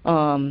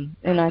 And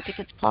I think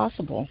it's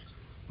possible.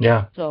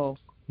 Yeah. So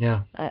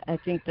yeah, I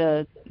think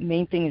the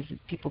main thing is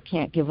that people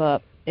can't give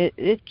up.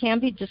 It can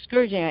be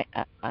discouraging.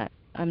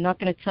 I'm not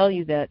going to tell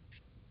you that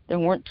there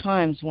weren't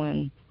times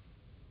when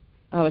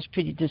I was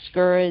pretty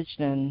discouraged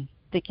and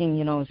thinking,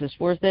 is this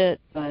worth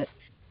it? But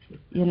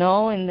in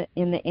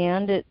the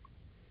end, it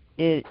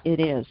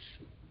is.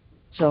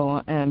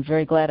 So I'm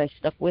very glad I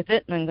stuck with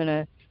it, and I'm going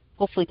to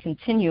hopefully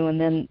continue. And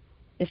then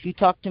if you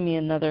talk to me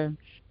another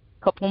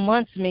couple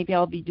months, maybe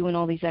I'll be doing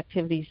all these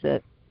activities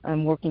that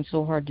I'm working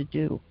so hard to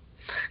do.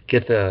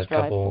 Get the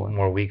couple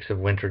more weeks of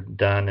winter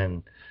done,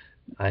 and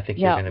I think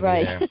you're going to be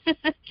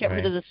there. Get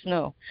rid of the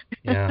snow.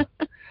 Yeah.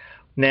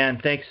 Nan,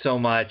 thanks so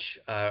much.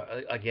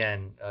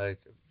 Again,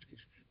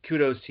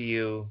 kudos to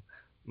you.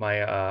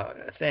 My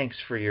thanks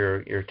for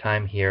your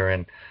time here,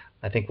 and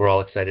I think we're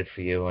all excited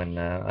for you, and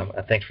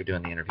thanks for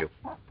doing the interview.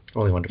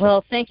 Really wonderful.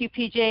 Well, thank you,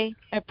 PJ.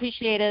 I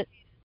appreciate it.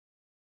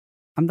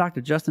 I'm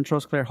Dr. Justin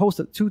Trosclair, host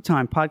of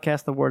two-time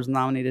Podcast Awards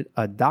nominated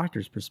A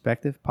Doctor's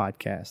Perspective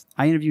podcast.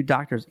 I interview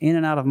doctors in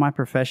and out of my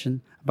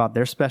profession about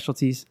their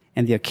specialties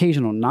and the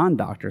occasional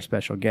non-doctor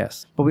special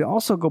guests. But we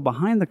also go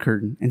behind the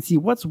curtain and see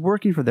what's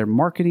working for their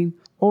marketing,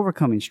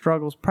 overcoming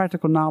struggles,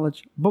 practical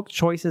knowledge, book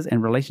choices,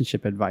 and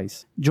relationship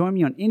advice. Join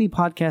me on any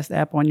podcast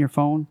app on your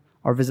phone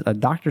or visit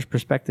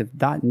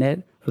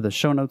adoctorsperspective.net for the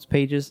show notes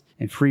pages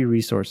and free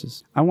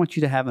resources. I want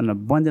you to have an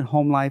abundant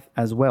home life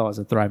as well as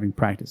a thriving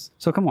practice.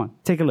 So come on,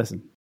 take a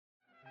listen.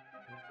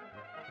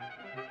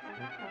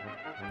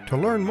 To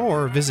learn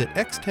more, visit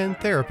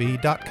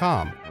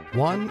x10therapy.com,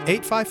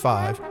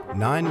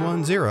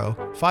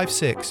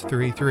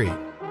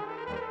 1-855-910-5633.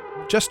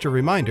 Just a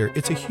reminder,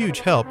 it's a huge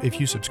help if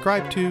you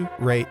subscribe to,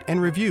 rate,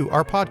 and review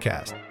our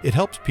podcast. It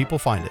helps people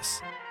find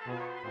us.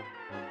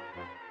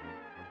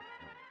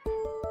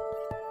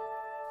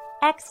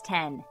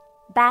 X10,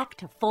 back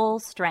to full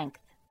strength.